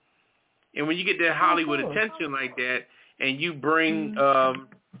attention. And when you get that Hollywood attention like that, and you bring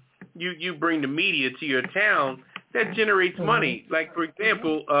you bring the media to your town, that generates money. Like, for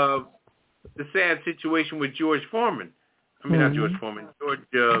example, the sad situation with George Foreman. I mean, not George Foreman.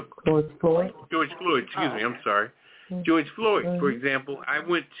 George Floyd. Excuse me. I'm sorry. George Floyd, for example. I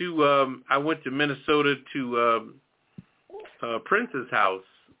went to Minnesota to Prince's house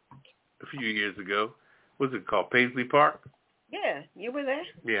a few years ago. What's it called? Paisley Park. Yeah, you were there.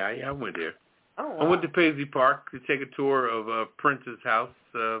 Yeah, I went there. Oh, wow. I went to Paisley Park to take a tour of Prince's house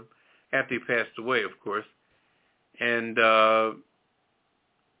after he passed away, of course, and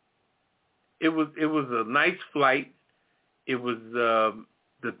it was a nice flight. It was the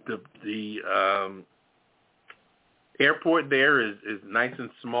airport there is nice and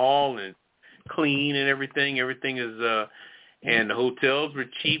small and clean and everything. Everything is and the hotels were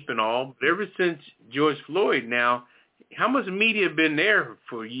cheap and all. But ever since George Floyd, now, how much media had been there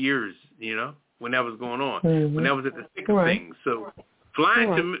for years? You know, when that was going on, when that was at the thick of things. So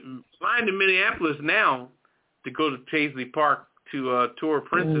flying to Minneapolis now to go to Paisley Park to tour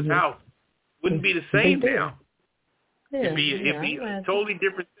Prince's house wouldn't be the same now. Yeah, it'd be a totally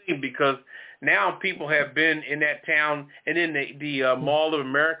different thing because now people have been in that town, and then the Mall of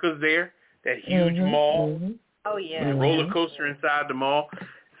America's there, that huge mall. Oh, yeah. With a roller coaster inside the mall.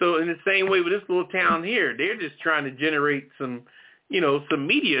 So in the same way with this little town here, they're just trying to generate some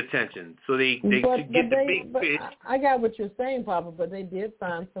media attention. So they get the big fish. I got what you're saying, Papa, but they did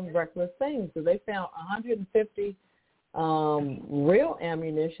find some reckless things. So they found 150 real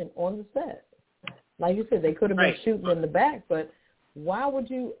ammunition on the set. Like you said, they could have been shooting in the back, but why would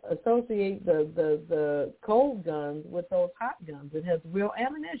you associate the cold guns with those hot guns? It has real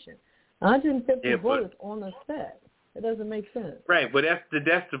ammunition. 150 bullets on the set. It doesn't make sense. Right, but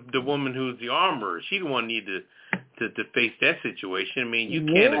that's the woman who's the armorer. She the one need to face that situation. I mean, you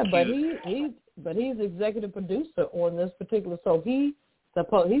can't accuse. but he's executive producer on this particular. So he's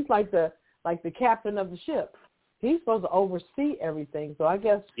like the captain of the ship. He's supposed to oversee everything. So I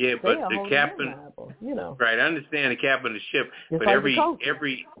guess but the captain, right? I understand the captain of the ship, but like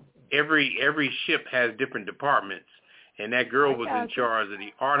every ship has different departments, and that girl was in charge of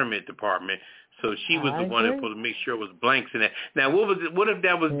the armament department. So she was the one that was supposed to make sure it was blanks in that. Now, what if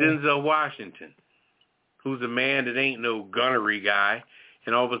that was Denzel Washington, who's a man that ain't no gunnery guy,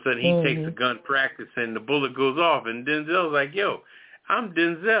 and all of a sudden he takes a gun practice and the bullet goes off, and Denzel's like, yo, I'm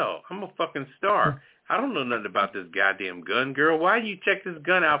Denzel. I'm a fucking star. I don't know nothing about this goddamn gun, girl. Why you check this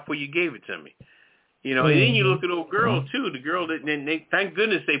gun out before you gave it to me? You know, and then you look at old girl, too. The girl that, thank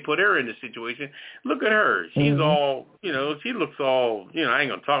goodness they put her in this situation. Look at her. She's all, she looks all, I ain't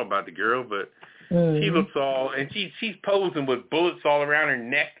going to talk about the girl, but she looks all, and she's posing with bullets all around her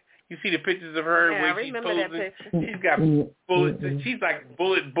neck. You see the pictures of her where she's posing. She's got bullets. She's like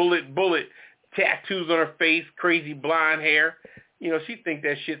bullet tattoos on her face, crazy blonde hair. She think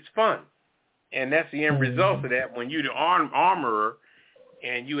that shit's fun. And that's the end result of that. When you the armorer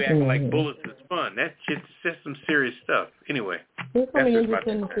and you act like bullets is fun, that's some serious stuff. Anyway, it's going to be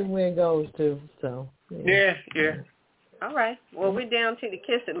interesting to see where it goes to. So yeah. All right. Well, we're down to the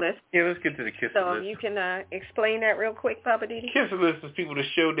Kiss It list. Yeah, let's get to the Kiss It list. So you can explain that real quick, Papa Didi? Kiss It list is people that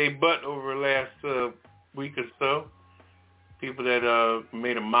showed their butt over the last week or so. People that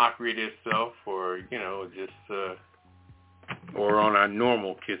made a mockery of themselves, or just or on our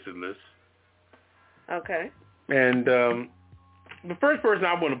normal Kiss It list. Okay. And the first person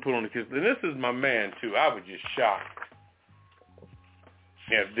I want to put on the Kiss It list, and this is my man too. I was just shocked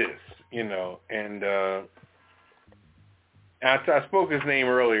at this, and I spoke his name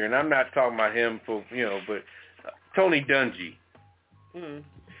earlier, and I'm not talking about him for, but Tony Dungy.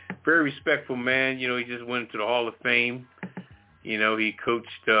 Very respectful man. He just went into the Hall of Fame. He coached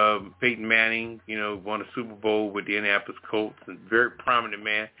Peyton Manning, won a Super Bowl with the Indianapolis Colts, and very prominent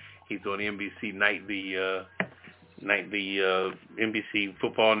man. He's on NBC nightly NBC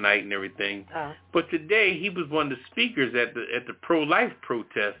football night and everything. But today he was one of the speakers at the pro-life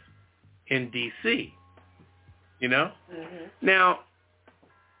protest in D.C., Now,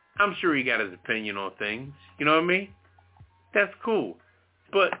 I'm sure he got his opinion on things. You know what I mean? That's cool.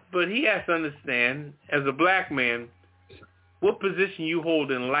 But he has to understand, as a black man, what position you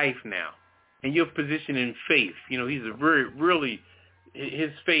hold in life now, and your position in faith. He's a really,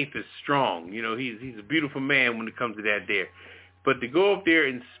 his faith is strong. He's a beautiful man when it comes to that there. But to go up there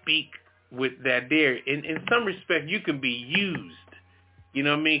and speak with that there. In some respect, you can be used. You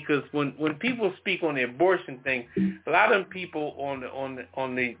know what I mean? Because when people speak on the abortion thing, a lot of them people on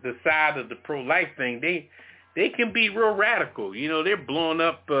the side of the pro-life thing, they can be real radical. You know, they're blowing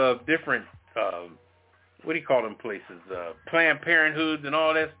up different what do you call them places? Planned Parenthoods and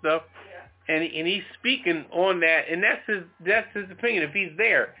all that stuff. Yeah. And he's speaking on that, and that's his opinion if he's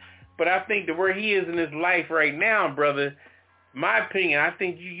there. But I think that where he is in his life right now, brother, my opinion, I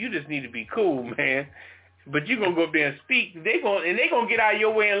think you just need to be cool, man. But you're gonna go up there and speak. They're gonna get out of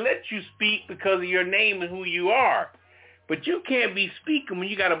your way and let you speak because of your name and who you are. But you can't be speaking when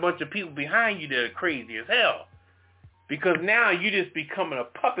you got a bunch of people behind you that are crazy as hell. Because now you're just becoming a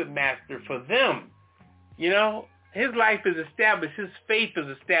puppet master for them. You know, his life is established. His faith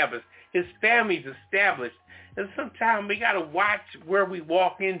is established. His family's established. And sometimes we got to watch where we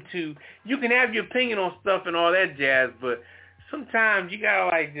walk into. You can have your opinion on stuff and all that jazz, but sometimes you got to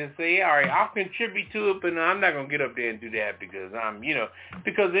like just say, all right, I'll contribute to it, but no, I'm not going to get up there and do that because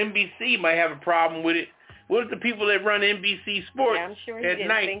because NBC might have a problem with it. What if the people that run NBC Sports I'm sure he at didn't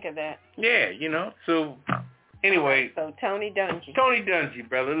night? Think of that. Yeah, so anyway. So Tony Dungy. Tony Dungy,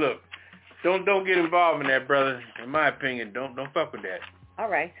 brother, look. Don't get involved in that, brother. In my opinion, don't fuck with that. All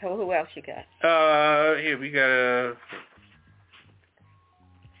right. So who else you got? Here we got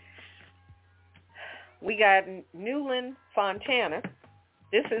We got Newland Fontana.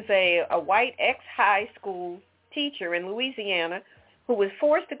 This is a white ex-high school teacher in Louisiana who was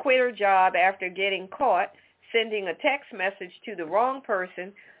forced to quit her job after getting caught sending a text message to the wrong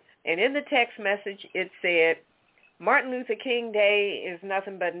person. And in the text message, it said, Martin Luther King Day is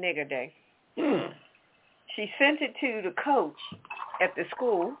nothing but nigger day. She sent it to the coach at the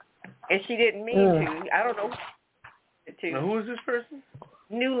school, and she didn't mean to. I don't know. Now, who is this person?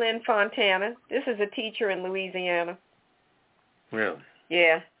 Newland Fontana. This is a teacher in Louisiana. Really?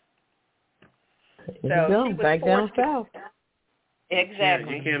 Yeah. So she was back down south.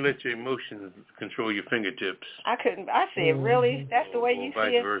 Exactly. You can't let your emotions control your fingertips. I said, really? That's the way you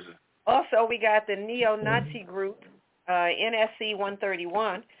see it? Vice versa. Also, we got the neo-Nazi group, NSC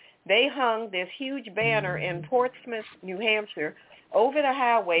 131. They hung this huge banner in Portsmouth, New Hampshire, over the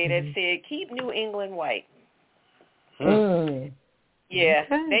highway that said, keep New England white. Yeah,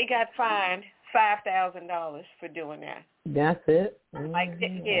 they got fined $5,000 for doing that. That's it?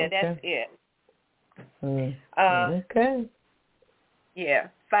 That's it. Okay. Yeah,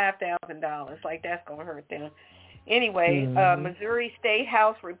 $5,000. Like, that's going to hurt them. Anyway, Missouri State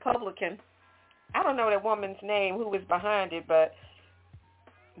House Republican, I don't know that woman's name, who was behind it, but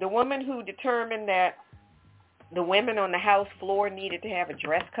the woman who determined that the women on the House floor needed to have a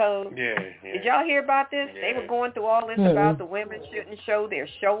dress code. Yeah. Did y'all hear about this? Yeah. They were going through all this about the women shouldn't show their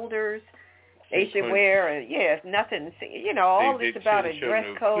shoulders. They should wear, nothing, all this about a dress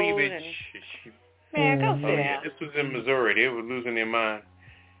code. Cleavage. Man, go sit down. This was in Missouri. They were losing their mind.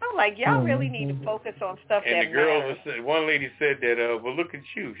 I'm like, y'all really need to focus on stuff and that matters. And the girl, one lady said that, well, look at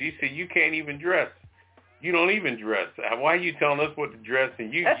you. She said, you can't even dress. You don't even dress. Why are you telling us what to dress?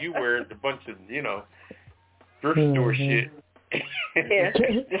 And you wear a bunch of, thrift store shit. Yeah,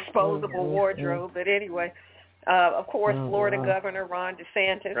 disposable wardrobe. But anyway, of course, Florida Governor Ron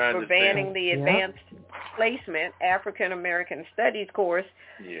DeSantis for banning the advanced placement African American Studies course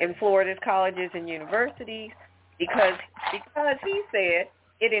in Florida's colleges and universities because he said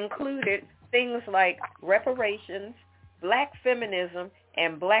it included things like reparations, black feminism,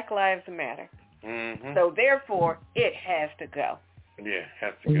 and Black Lives Matter. So therefore, it has to go. Yeah, it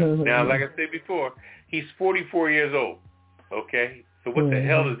has to go. Now, like I said before, he's 44 years old. Okay, so what the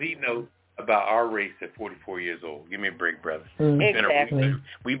hell does he know about our race at 44 years old? Give me a break, brother. Exactly.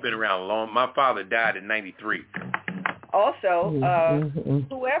 We've been around long. My father died in '93. Also,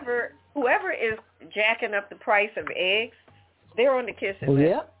 whoever is jacking up the price of eggs, they're on the kissing list.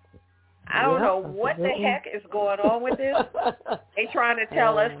 Yep. I don't know what the heck is going on with this. They trying to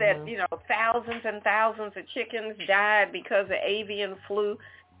tell us that, thousands and thousands of chickens died because of avian flu.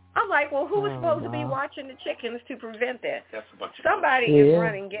 I'm like, well, who was supposed to be watching the chickens to prevent that? That's a bunch of Somebody is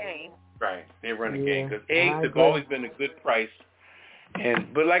running game. Right, they're running game because eggs have always been a good price.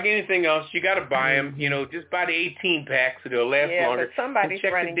 But like anything else, you got to buy them. Just buy the 18 packs so they'll last longer. But somebody's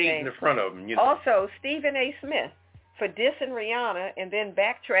check running the date game. in the front of them. Also, Stephen A. Smith for dissing Rihanna and then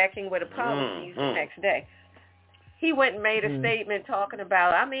backtracking with apologies the next day. He went and made a statement talking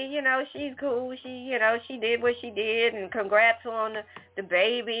about, she's cool. She did what she did, and congrats on the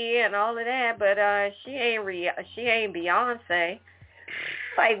baby and all of that. But she ain't Beyonce.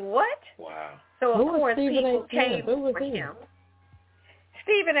 Like what? Wow. So of course people came for him.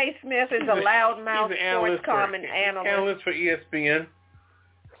 Stephen A. Smith is a loudmouth sports comment analyst for ESPN.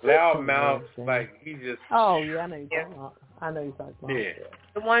 loudmouth, like he just. Oh yeah, I know you're talking about. Yeah.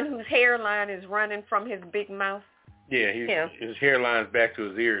 The one whose hairline is running from his big mouth. Yeah, his hairline's back to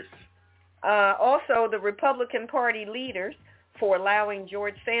his ears. Also, the Republican Party leaders for allowing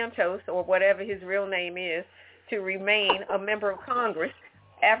George Santos, or whatever his real name is, to remain a member of Congress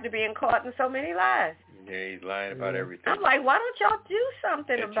after being caught in so many lies. Yeah, he's lying about everything. I'm like, why don't y'all do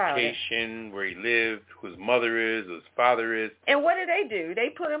something about it? Education, where he lived, who his mother is, who his father is. And what do? They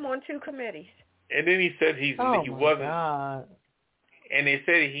put him on 2 committees. And then he said he wasn't. God. And he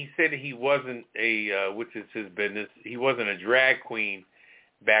said he wasn't which is his business. He wasn't a drag queen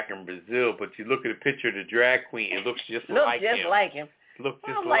back in Brazil. But you look at a picture of the drag queen, it looks just like him. Looks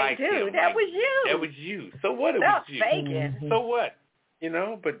just like him. Dude, that was you. That was you. So what? It was you. Faking. So what?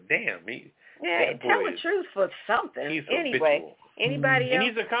 But damn, tell the truth for something. He's anyway, habitual. Anybody else? And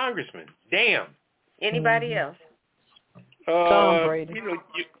he's a congressman. Damn. Anybody else? Tom Brady.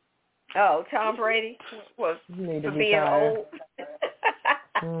 Tom Brady was for being old.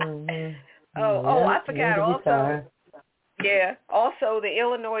 I forgot also. Yeah, also the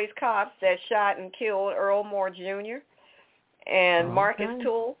Illinois cops that shot and killed Earl Moore Jr. and Marcus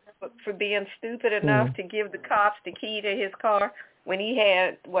Toole for being stupid enough to give the cops the key to his car when he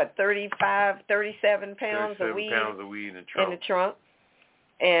had, 37 pounds of weed in the trunk.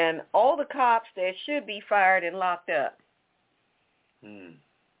 And all the cops that should be fired and locked up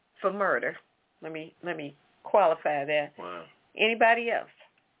for murder. Let me qualify that. Wow. Anybody else?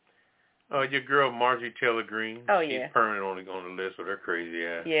 Oh, your girl Marjorie Taylor Greene. Oh, She's permanent on the list with her crazy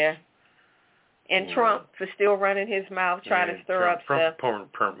ass. Yeah. And Trump for still running his mouth, trying to stir up stuff.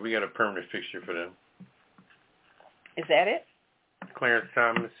 We got a permanent fixture for them. Is that it? Clarence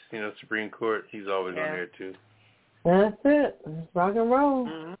Thomas, Supreme Court, he's always on there too. That's it. It's rock and roll.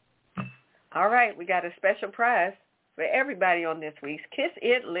 Mm-hmm. All right, we got a special prize for everybody on this week's Kiss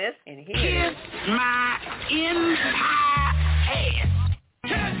It list, and here it is. Kiss my entire ass.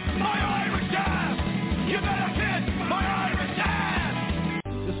 Kiss my Irish ass. You better kiss my Irish ass.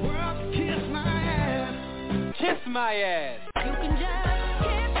 This world can kiss my ass. Kiss my ass. You can just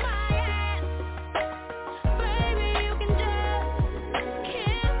kiss my ass. Baby, you can just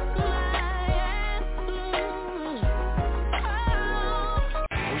kiss my ass.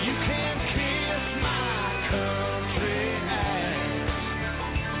 Oh, you can kiss my country ass.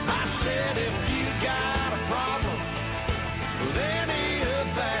 I said if you got a problem with any of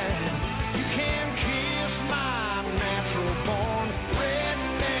that, you can kiss my natural born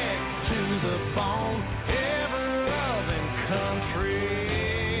redneck to the bone, ever-loving country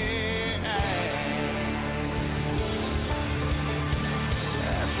ass.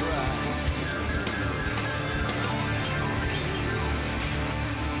 That's right.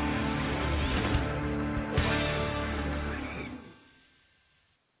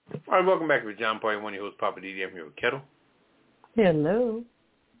 All right, welcome back to John Party. One of your hosts, Papa Didi. I'm here with Kettle. Hello.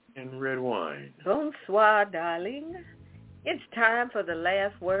 And Red Wine. Bonsoir, darling. It's time for the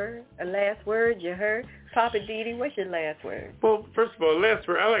last word. A last word you heard. Papa Didi, what's your last word? Well, first of all, last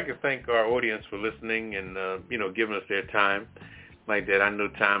word, I'd like to thank our audience for listening and, giving us their time like that. I know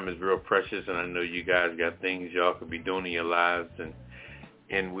time is real precious, and I know you guys got things y'all could be doing in your lives.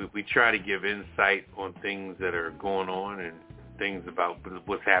 And we try to give insight on things that are going on and things about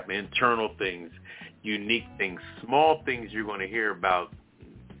what's happening, internal things, unique things, small things you're going to hear about,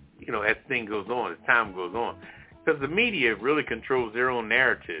 as things goes on, as time goes on. Because the media really controls their own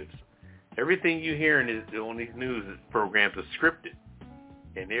narratives. Everything you hear on these news programs are scripted.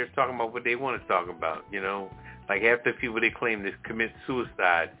 And they're talking about what they want to talk about, Like half the people they claim to commit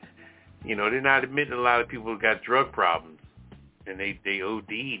suicide, they're not admitting a lot of people got drug problems. And they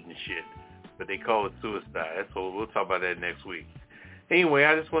OD'd and shit. But they call it suicide. That's what we'll talk about that next week. Anyway,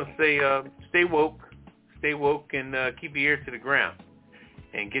 I just want to say, stay woke, and keep your ear to the ground,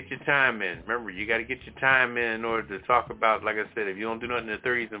 and get your time in. Remember, you got to get your time in order to talk about. Like I said, if you don't do nothing in the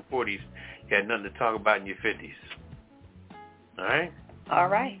 30s and 40s, you got nothing to talk about in your 50s. All right. All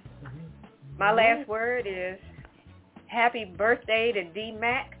right. My last word is happy birthday to D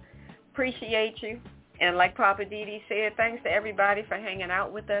Mac. Appreciate you, and like Papa Didi said, thanks to everybody for hanging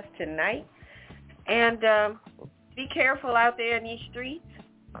out with us tonight. And be careful out there in these streets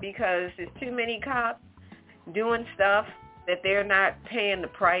because there's too many cops doing stuff that they're not paying the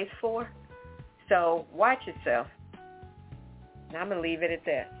price for. So watch yourself. And I'm going to leave it at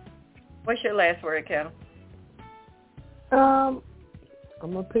that. What's your last word, Kettle? I'm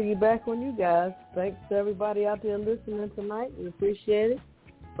going to piggyback on you guys. Thanks to everybody out there listening tonight. We appreciate it.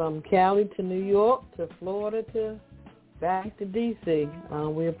 From Cali to New York to Florida to back to D.C.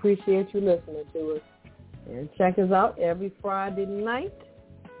 We appreciate you listening to us. And check us out every Friday night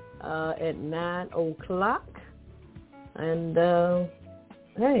at 9 o'clock. And,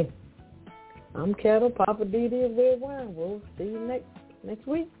 hey, I'm Kettle, Papa Didi, and Red Wine. We'll see you next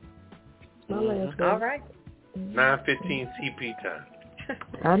week. My last day. All right. 9:15 CP time.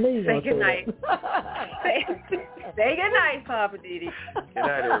 I knew you say good night. Say good night, Papa Didi. Good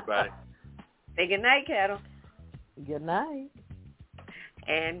night, everybody. Say good night, Kettle. Good night.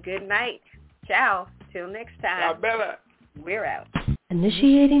 And good night. Ciao. Till next time. Bella. We're out.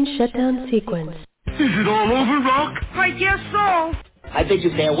 Initiating shutdown sequence. Is it all over, Rock? I guess so. I bid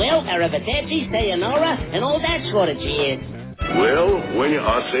you farewell, arrivederci, sayonara, and all that sort of jazz. Well, when you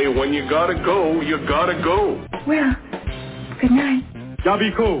gotta go, you gotta go. Well, good night.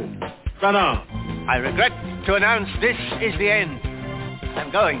 Yabiko. Tada. I regret to announce this is the end.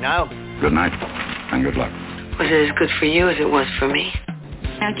 I'm going now. Good night, and good luck. Was it as good for you as it was for me?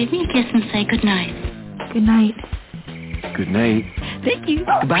 Now give me a kiss and say good night. Good night. Good night. Thank you.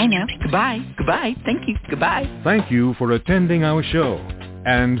 Goodbye now. Goodbye. Goodbye. Thank you. Goodbye. Thank you for attending our show,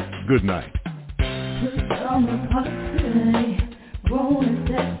 and good night.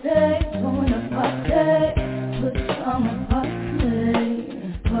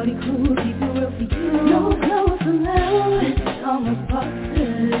 Party